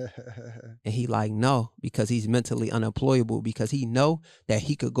Walmart? And he like, no, because he's mentally unemployable because he know that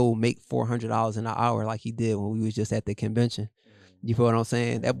he could go make $400 an hour like he did when we was just at the convention. You feel what I'm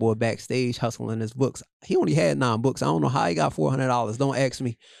saying? That boy backstage hustling his books. He only had 9 books. I don't know how he got $400. Don't ask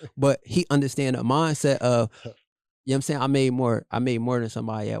me. But he understand the mindset of, you know what I'm saying? I made more than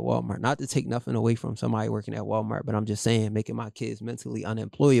somebody at Walmart. Not to take nothing away from somebody working at Walmart, but I'm just saying making my kids mentally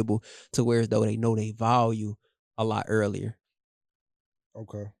unemployable to where as though they know they value a lot earlier.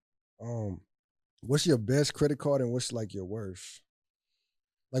 Okay. What's your best credit card and what's like your worst?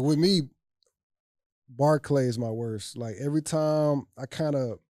 Like with me, Barclay is my worst. Like every time I kind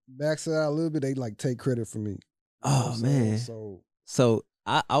of max it out a little bit, they like take credit from me. Oh man. So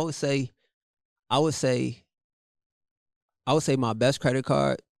I would say my best credit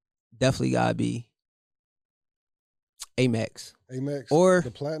card definitely gotta be Amex. Amex Or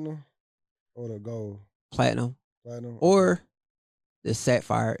the platinum or the gold? Platinum. Platinum. Or the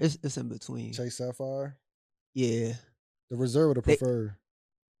Sapphire. It's in between. Chase Sapphire? Yeah. The reserve or the preferred?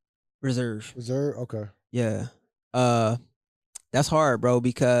 Reserve. Reserve? Okay. Yeah. That's hard, bro,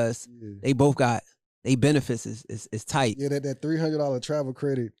 because they both got they benefits is tight. Yeah, that $300 travel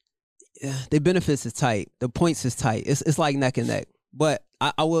credit. Yeah, the benefits is tight. The points is tight. It's like neck and neck. But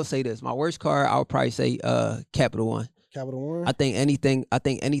I will say this. My worst card, I would probably say Capital One. Capital One? I think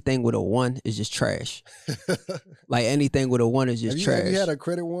anything with a 1 is just trash. Like anything with a 1 is just trash. Have you had a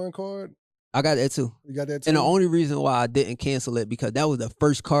Credit One card? I got that too. You got that too? And the only reason why I didn't cancel it because that was the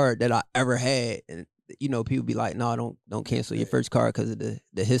first card that I ever had. And you know, people be like, no, don't cancel your first card because of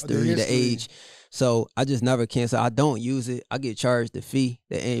the history, the age. So I just never cancel. I don't use it. I get charged the fee,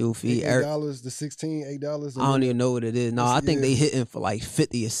 the annual fee. $8, the $8. I don't even know what it is. No, I think they hitting for like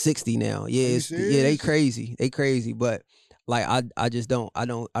 50 or 60 now. Yeah, they crazy. They crazy. But like I just don't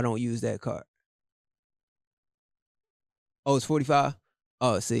use that card. Oh, it's 45?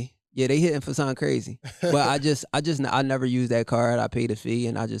 Oh, see. Yeah, they hitting for something crazy. But I never use that card. I pay the fee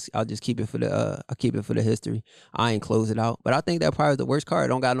and I'll just keep it for the history. I ain't close it out. But I think that probably is the worst card. I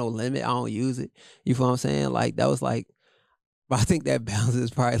don't got no limit. I don't use it. You feel what I'm saying? Like that was like, I think that balance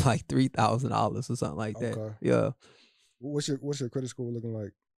is probably like $3,000 or something like that. Okay. Yeah. What's your credit score looking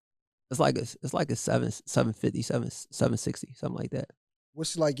like? It's like a 750, 760, something like that.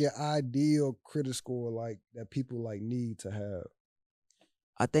 What's like your ideal credit score like that people like need to have?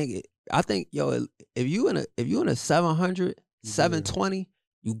 I think yo, if you in a 700, 720,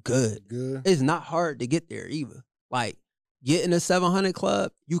 you good. Good. It's not hard to get there either. Like get in a 700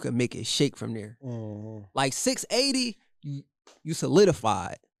 club, you can make it shake from there. Mm-hmm. Like 680, you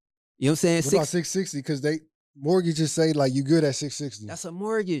solidified. You know what I'm saying? What about 660? Because mortgages say like you good at 660. That's a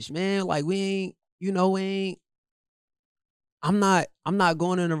mortgage, man. Like we ain't. I'm not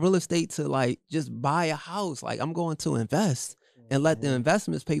going into real estate to like just buy a house. Like I'm going to invest. And let the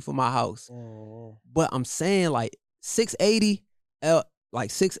investments pay for my house. But I'm saying like 680 and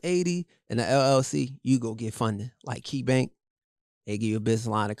the LLC, you go get funding. Like KeyBank, they give you a business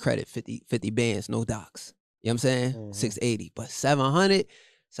line of credit, 50 bands, no docs. You know what I'm saying? 680. But 700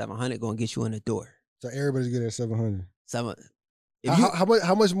 gonna get you in the door. So everybody's good at 700.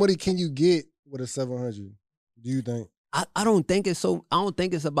 How much money can you get with a 700? Do you think? I don't think it's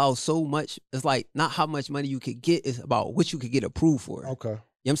about so much. It's like not how much money you could get, it's about what you could get approved for. Okay. You know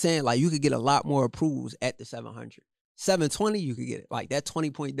what I'm saying? Like you could get a lot more approvals at the 700. 720, you could get it. Like that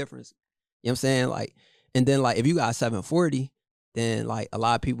 20-point difference. You know what I'm saying? Like, and then like if you got 740, then like a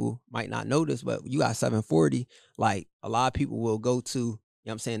lot of people might not know this, but you got 740, like a lot of people will go to, you know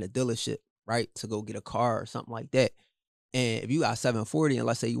what I'm saying, the dealership, right? To go get a car or something like that. And if you got 740 and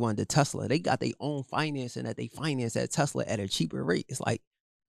let's say you wanted the Tesla, they got their own financing that they finance that Tesla at a cheaper rate. It's like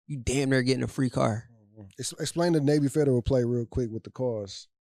you damn near getting a free car. Explain the Navy Federal play real quick with the cars.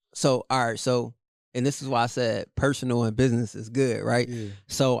 So, all right. So, and this is why I said personal and business is good, right? Yeah.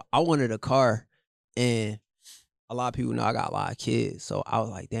 So I wanted a car and a lot of people know I got a lot of kids. So I was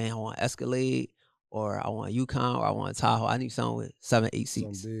like, damn, I want Escalade or I want Yukon or I want Tahoe. I need something with 7, 8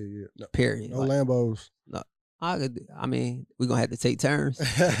 seats. Big, yeah. No, period. No like, Lambos. No. I mean, we're going to have to take turns.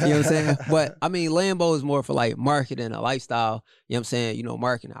 You know what I'm saying? But, I mean, Lambo is more for, like, marketing, a lifestyle. You know what I'm saying? You know,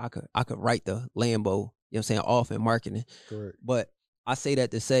 marketing. I could write the Lambo, you know what I'm saying, off in marketing. Correct. But I say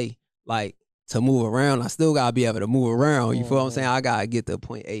that to say, like, to move around, I still got to be able to move around. You feel what I'm saying? I got to get to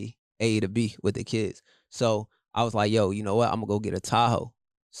point A to B with the kids. So I was like, yo, you know what? I'm going to go get a Tahoe.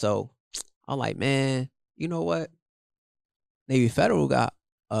 So I'm like, man, you know what? Navy Federal got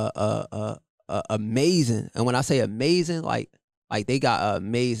amazing, and when I say amazing, like they got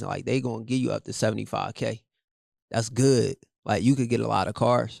amazing, like they gonna give you up to $75K. That's good. Like you could get a lot of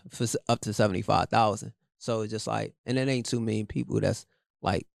cars for up to $75,000. So it's just like, and it ain't too many people that's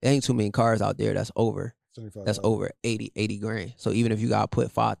like, there ain't too many cars out there that's over 80 grand. So even if you gotta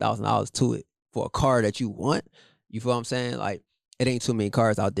put $5,000 to it for a car that you want, you feel what I'm saying? Like, it ain't too many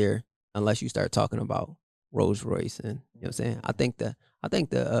cars out there unless you start talking about Rolls Royce, and you know what I'm saying. I think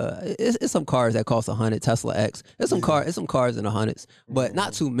it's some cars that cost 100, Tesla X. It's some cars in the hundreds, but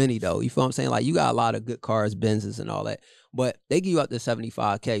not too many though. You feel what I'm saying? Like, you got a lot of good cars, Benzes and all that, but they give you up to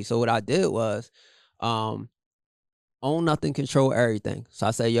 75K. So what I did was, own nothing, control everything. So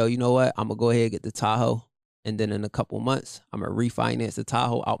I say, yo, you know what? I'm gonna go ahead and get the Tahoe, and then in a couple months, I'm gonna refinance the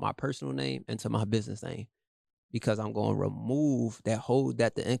Tahoe out my personal name into my business name, because I'm gonna remove that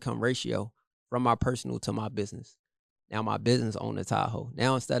debt to income ratio from my personal to my business. Now my business own the Tahoe.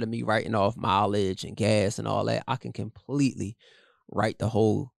 Now instead of me writing off mileage and gas and all that, I can completely write the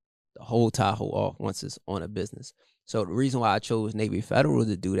whole Tahoe off once it's on a business. So the reason why I chose Navy Federal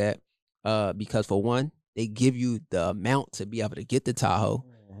to do that, because for one, they give you the amount to be able to get the Tahoe.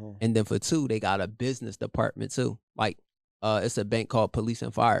 And then for two, they got a business department too. Like, it's a bank called Police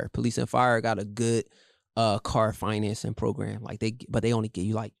and Fire. Police and Fire got a good car financing program. Like, but they only give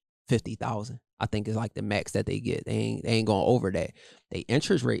you like 50,000. I think it's like the max that they get. They ain't going over that. The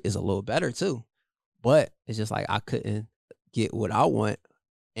interest rate is a little better too, but it's just like I couldn't get what I want.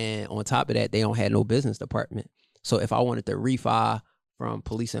 And on top of that, they don't have no business department. So if I wanted to refi from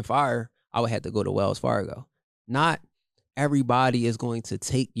Police and Fire, I would have to go to Wells Fargo. Not everybody is going to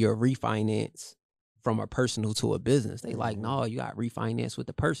take your refinance from a personal to a business. They like, no, you got refinance with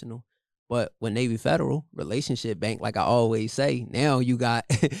the personal. But with Navy Federal, relationship bank, like I always say, now you got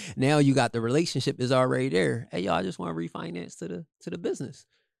the relationship is already there. Hey, y'all, I just want to refinance to the business.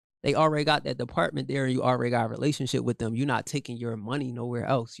 They already got that department there, and you already got a relationship with them. You're not taking your money nowhere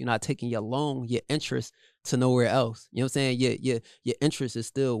else. You're not taking your loan, your interest to nowhere else. You know what I'm saying? Your interest is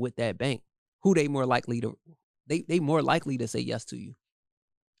still with that bank. Who they more likely to they more likely to say yes to you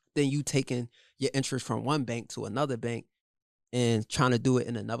than you taking your interest from one bank to another bank and trying to do it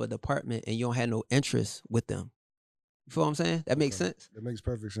in another department, and you don't have no interest with them. You feel what I'm saying? That makes sense? That makes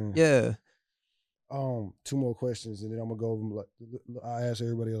perfect sense. Yeah. Two more questions, and then I'm gonna go over them. Like, I ask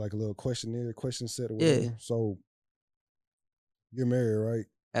everybody like a little question set or whatever. Yeah. So you're married, right?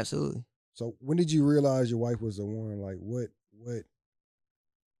 Absolutely. So when did you realize your wife was the one? Like, what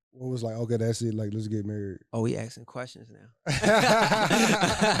was like, okay, that's it. Like, let's get married. Oh, we asking questions now.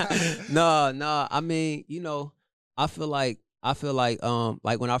 No. I mean, you know, I feel like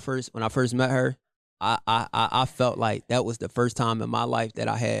when I first met her, I felt like that was the first time in my life that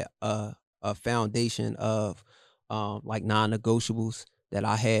I had a foundation of like non-negotiables, that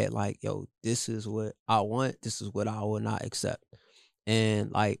I had like, yo, this is what I want, this is what I will not accept.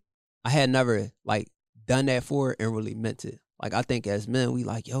 And like, I had never like done that for her and really meant it. Like, I think as men, we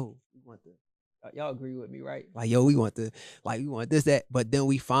like, yo, we want the, y'all agree with me, right? Like, yo, we want this, that. But then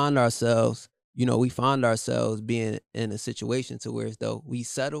we find ourselves being in a situation to where as though we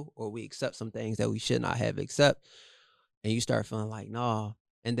settle or we accept some things that we should not have accept. And you start feeling like, nah.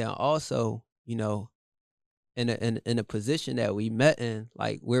 And then also, you know, in a position that we met in,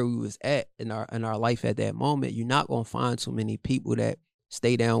 like where we was at in our life at that moment, you're not gonna find too many people that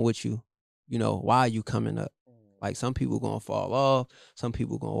stay down with you, you know, while you coming up. Like, some people gonna fall off, some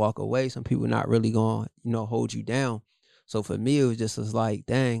people gonna walk away, some people not really gonna, you know, hold you down. So for me, it was just like,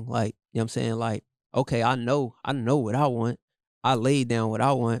 dang, like, you know what I'm saying? Like, okay, I know what I want. I laid down what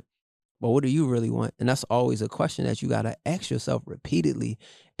I want, but what do you really want? And that's always a question that you gotta ask yourself repeatedly.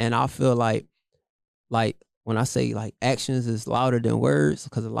 And I feel like when I say like actions is louder than words,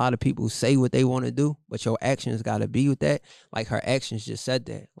 because a lot of people say what they want to do, but your actions got to be with that. Like, her actions just said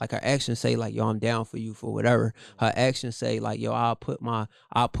that. Like, her actions say like, yo, I'm down for you for whatever. Her actions say like, yo, I'll put my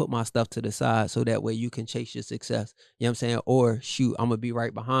stuff to the side so that way you can chase your success. You know what I'm saying? Or shoot, I'm gonna be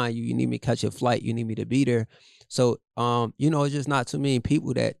right behind you. You need me to catch a flight. You need me to be there. So, you know, it's just not too many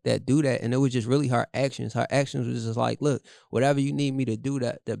people that do that. And it was just really her actions. Her actions was just like, look, whatever you need me to do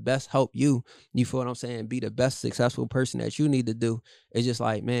that best help you. You feel what I'm saying? Be the best successful person that you need to do. It's just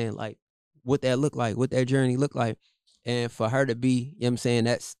like, man, like what that look like, what that journey look like. And for her to be, you know what I'm saying,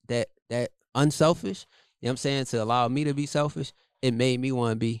 that unselfish, you know what I'm saying, to allow me to be selfish, it made me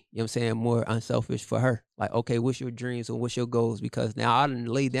want to be, you know what I'm saying, more unselfish for her. Like, okay, what's your dreams and what's your goals? Because now I done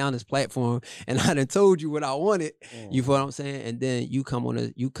laid down this platform and I done told you what I wanted. You feel what I'm saying? And then you come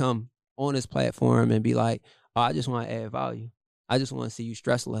on this platform and be like, oh, I just want to add value. I just want to see you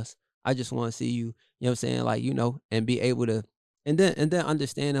stress less. I just want to see you, you know what I'm saying, like, you know, and be able to, and then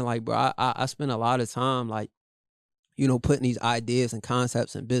understanding, like, bro, I spend a lot of time, like, you know, putting these ideas and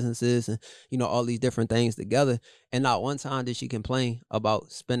concepts and businesses and, you know, all these different things together. And not one time did she complain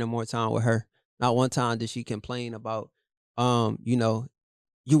about spending more time with her. Not one time did she complain about, you know,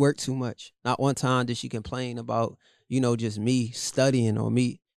 you work too much. Not one time did she complain about, just me studying or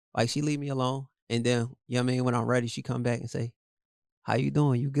me. Like, she leave me alone. And then, you know what I mean? When I'm ready, she come back and say, how you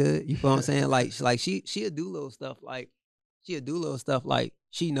doing? You good? You feel what I'm saying? She'll do little stuff like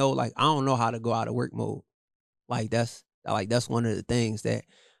she know, like, I don't know how to go out of work mode. That's one of the things that,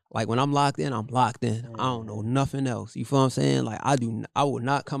 like, when I'm locked in, I'm locked in. I don't know nothing else. You feel what I'm saying? Like, I would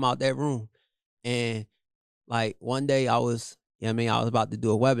not come out that room. And like one day I was about to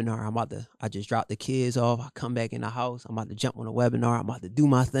do a webinar. I just dropped the kids off. I come back in the house. I'm about to jump on a webinar. I'm about to do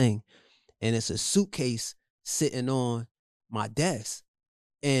my thing. And it's a suitcase sitting on my desk.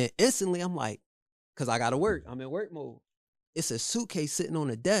 And instantly I'm like, cause I gotta work. I'm in work mode. It's a suitcase sitting on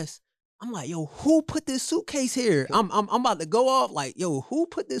the desk. I'm like, yo, who put this suitcase here? I'm about to go off like, yo, who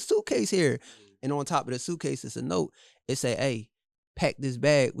put this suitcase here? And on top of the suitcase, it's a note. It say, hey, pack this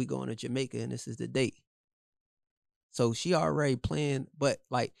bag. We going to Jamaica and this is the date. So she already planned, but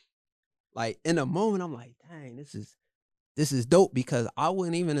like in a moment, I'm like, dang, this is dope, because I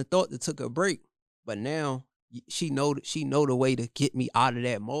wouldn't even have thought to took a break. But now she know the way to get me out of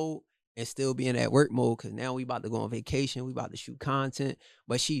that mode and still be in that work mode, because now we about to go on vacation, we about to shoot content.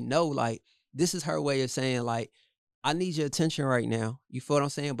 But she know, like, this is her way of saying, like, I need your attention right now. You feel what I'm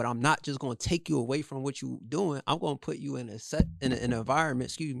saying? But I'm not just going to take you away from what you're doing. I'm going to put you in an environment,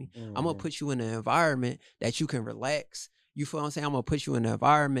 excuse me. Mm-hmm. I'm going to put you in an environment that you can relax. You feel what I'm saying? I'm going to put you in an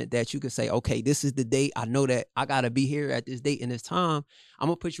environment that you can say, okay, this is the date. I know that I got to be here at this date and this time. I'm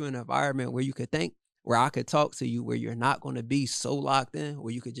going to put you in an environment where you could think, where I could talk to you, where you're not going to be so locked in,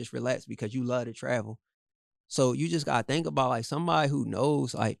 where you could just relax because you love to travel. So you just got to think about, like, somebody who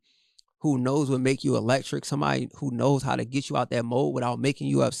knows what make you electric, somebody who knows how to get you out that mode without making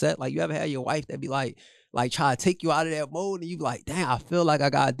you upset. Like, you ever had your wife that be like try to take you out of that mode, and you be like, damn, I feel like I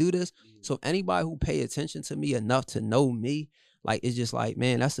gotta do this. So anybody who pay attention to me enough to know me, like, it's just like,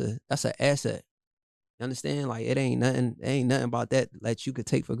 man, that's an asset. You understand? Like, it ain't nothing about that you could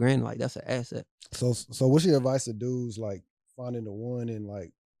take for granted. Like, that's an asset. So what's your advice to dudes, like, finding the one? And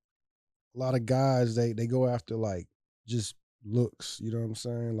like, a lot of guys, they go after, like, just looks, you know what I'm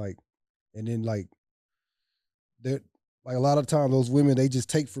saying? Like, and then, like, they're like, a lot of times those women, they just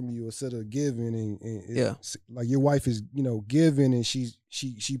take from you instead of giving. And yeah, like, your wife is, giving, and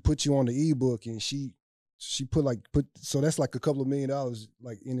she put you on the ebook, and she put so that's like a couple of $1 million,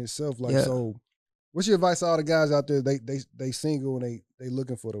 like, in itself. Like, yeah. So what's your advice to all the guys out there? They single and they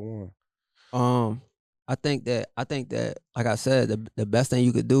looking for the one. I think that like I said, the best thing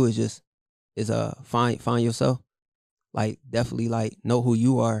you could do is find yourself. Like, definitely, like, know who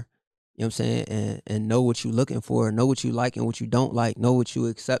you are. You know what I'm saying? And know what you're looking for, know what you like and what you don't like, know what you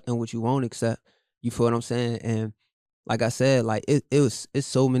accept and what you won't accept. You feel what I'm saying? And like I said, like, it's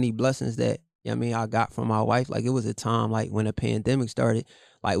so many blessings that, you know what I mean, I got from my wife. Like, it was a time, like, when the pandemic started,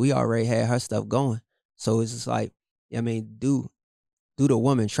 like, we already had her stuff going. So it's just like, you know what I mean, do the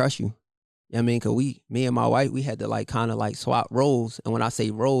woman trust you? You know what I mean? Because me and my wife, we had to, like, kind of, like, swap roles. And when I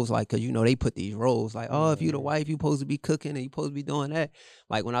say roles, like, because, they put these roles, like, oh, if you the wife, you supposed to be cooking and you supposed to be doing that.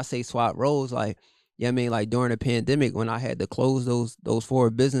 Like, when I say swap roles, like, you know what I mean? Like, during the pandemic, when I had to close those 4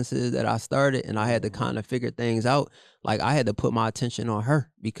 businesses that I started, and I had to kind of figure things out, like, I had to put my attention on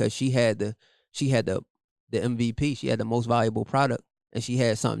her, because she had the MVP. She had the most valuable product. And she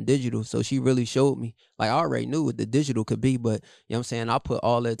had something digital, so she really showed me. Like, I already knew what the digital could be, but, you know what I'm saying, I put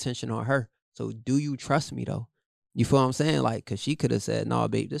all the attention on her. So do you trust me, though? You feel what I'm saying? Like, because she could have said, no,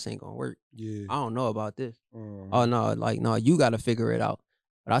 babe, this ain't going to work. Yeah. I don't know about this. Oh, no, like, no, you got to figure it out.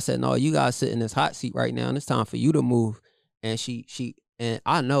 But I said, no, you got to sit in this hot seat right now, and it's time for you to move. And and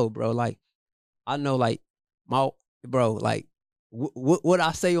I know, bro, like, what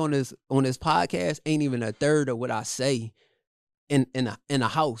I say on this podcast ain't even a third of what I say in a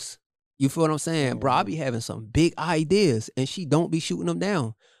house. You feel what I'm saying? Bro, I be having some big ideas, and she don't be shooting them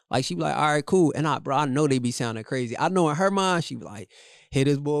down. Like, she be like, all right, cool. And I know they be sounding crazy. I know in her mind, she be like, here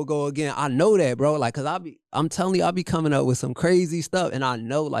this boy go again. I know that, bro. Like, cause I'm telling you, I be coming up with some crazy stuff. And I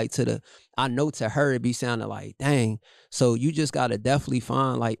know, like, to her, it be sounding like, dang. So you just gotta definitely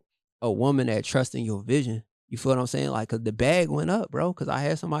find, like, a woman that trusts in your vision. You feel what I'm saying? Like, cause the bag went up, bro. Cause I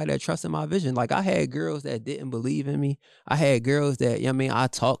had somebody that trusted my vision. Like, I had girls that didn't believe in me. I had girls that, you know what I mean, I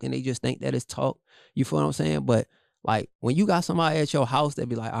talk and they just think that it's talk. You feel what I'm saying? But, like, when you got somebody at your house that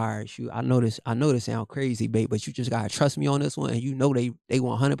be like, all right, shoot, I know this sound crazy, babe, but you just gotta trust me on this one, and you know they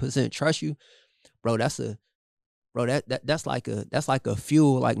 100% trust you, bro. That's like a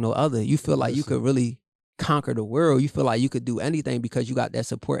fuel like no other. You feel like you could really conquer the world. You feel like you could do anything because you got that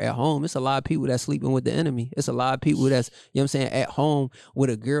support at home. It's a lot of people that's sleeping with the enemy. It's a lot of people that's, you know what I'm saying, at home with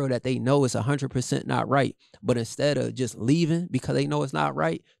a girl that they know is 100% not right. But instead of just leaving because they know it's not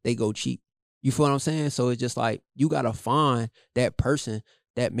right, they go cheat. You feel what I'm saying? So it's just like you gotta find that person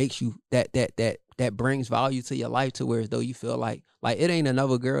that makes you that brings value to your life to where as though you feel like it ain't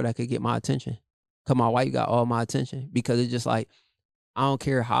another girl that could get my attention. Cause my wife got all my attention. Because it's just like I don't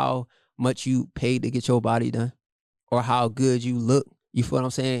care how much you paid to get your body done or how good you look. You feel what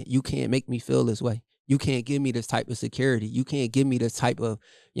I'm saying? You can't make me feel this way. You can't give me this type of security. You can't give me this type of,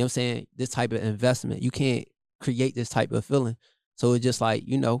 you know what I'm saying, this type of investment. You can't create this type of feeling. So it's just like,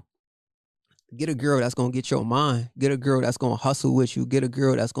 get a girl that's going to get your mind. Get a girl that's going to hustle with you. Get a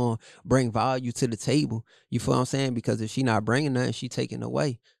girl that's going to bring value to the table. You feel what I'm saying? Because if she not bringing nothing, she taking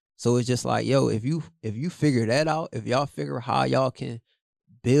away. So it's just like, yo, if you figure that out, if y'all figure how y'all can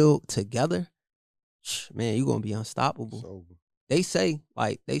build together, man, you're going to be unstoppable. They say,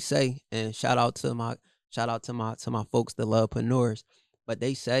 and shout out to my folks that love preneurs, but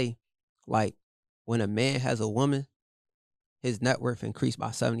they say, like, when a man has a woman, his net worth increased by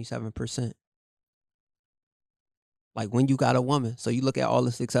 77%. Like when you got a woman. So you look at all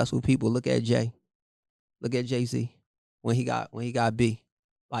the successful people. Look at Jay. Look at Jay-Z. When he got B.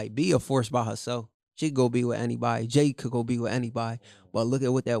 Like B a force by herself. She could go be with anybody. Jay could go be with anybody. But look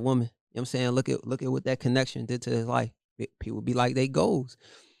at what that woman, you know what I'm saying? Look at what that connection did to his life. People be like they goals.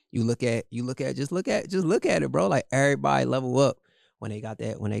 Just look at it, bro. Like everybody level up when they got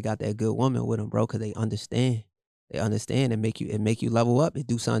that good woman with them, bro, because they understand. They understand and make you level up. It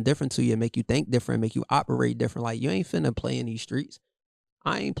do something different to you. It make you think different, make you operate different. Like you ain't finna play in these streets.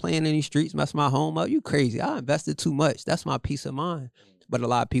 I ain't playing in these streets, mess my home up. You crazy. I invested too much. That's my peace of mind. But a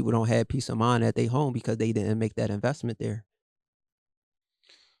lot of people don't have peace of mind at their home because they didn't make that investment there.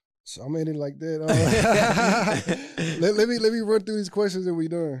 So I made it like that. Let me run through these questions and we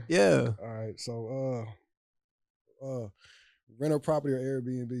done. Yeah. All right. So rental property or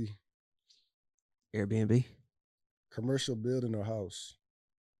Airbnb? Airbnb. Commercial building or house?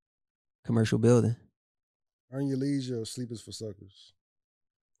 Commercial building. Earn your leisure or sleepers for suckers?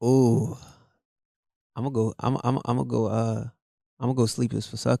 Ooh. I'm gonna go sleepers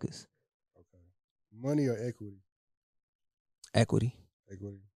for suckers. Okay. Money or equity? Equity.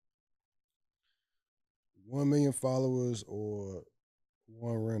 1 million followers or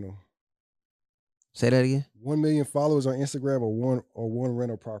one rental? Say that again. 1 million followers on Instagram or one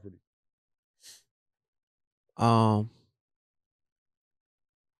rental property?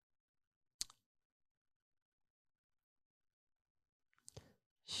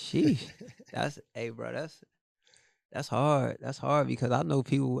 Sheesh. That's hard. That's hard because I know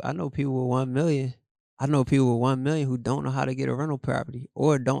people with 1 million. I know people with 1 million who don't know how to get a rental property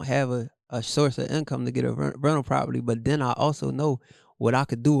or don't have a source of income to get a rental property. But then I also know what I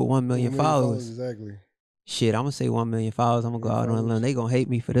could do with 1 million followers. Exactly. Shit, I'm gonna say 1 million followers. I'm gonna go out on a limb. They gonna hate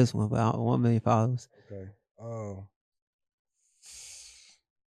me for this one, but 1 million followers. Okay.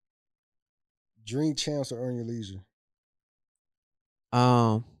 Drink champs or earn your leisure?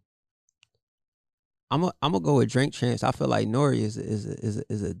 I'm gonna go with Drink Champs. I feel like Nori is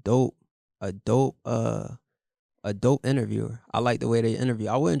a dope interviewer. I like the way they interview.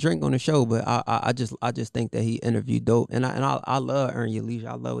 I wouldn't drink on the show, but I just think that he interviewed dope. And I love Earn Your Leisure.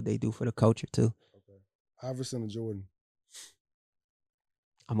 I love what they do for the culture too. Okay. Iverson or Jordan?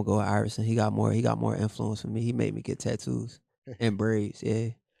 I'm gonna go with Iverson. He got more influence for me. He made me get tattoos and braids. Yeah.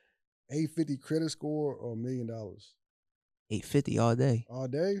 850 credit score or $1 million? 850 all day. All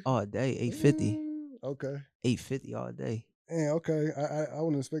day? All day. 850. Okay. 850 all day. Yeah, okay. I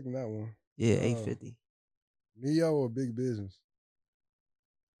wasn't expecting that one. Yeah, 850. Neo or big business?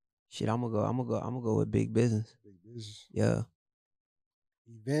 Shit, I'm gonna go with big business. Big business. Yeah.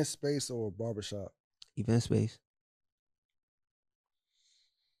 Event space or barbershop? Event space.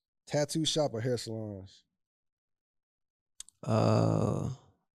 Tattoo shop or hair salons?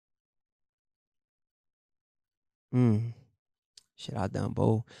 Shit, I done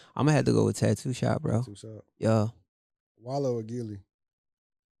both. I'm gonna have to go with tattoo shop, bro. Tattoo shop. Yeah. Wallow or Gilly?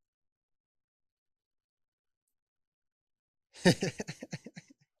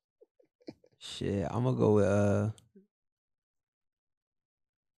 Shit, I'm gonna go with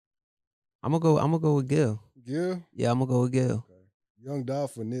I'm gonna go with Gil. Gil? Yeah, I'm gonna go with Gil. Okay. Young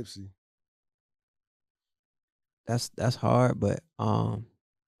Dolph or Nipsey? That's hard, but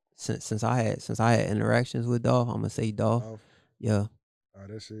since I had interactions with Dolph, I'm gonna say Dolph. Yeah. All right,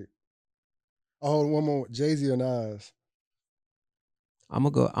 that's it. Oh, one more. Jay-Z or Nas? I'm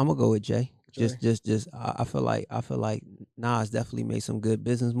gonna go with Jay. Just I feel like Nas definitely made some good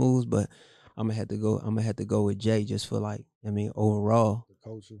business moves, but I'm gonna have to go with Jay just for like, I mean, overall. The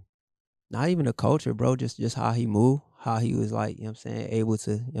culture. Not even the culture, bro, just how he moved, how he was like, you know what I'm saying, able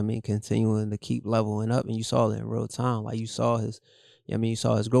to, I mean, continuing to keep leveling up. And you saw it in real time. Like you saw his, I mean, you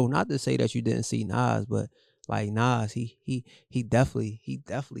saw his growth. Not to say that you didn't see Nas, but like Nas, he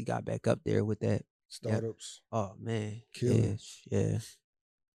definitely got back up there with that. Startups. Yeah. Oh man. Killing. Yeah.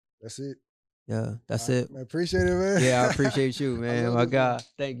 That's it. Yeah, that's it. Man, appreciate it, man. Yeah, I appreciate you, man. My God.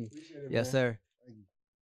 Thank you. Appreciate it, Yes, man. sir.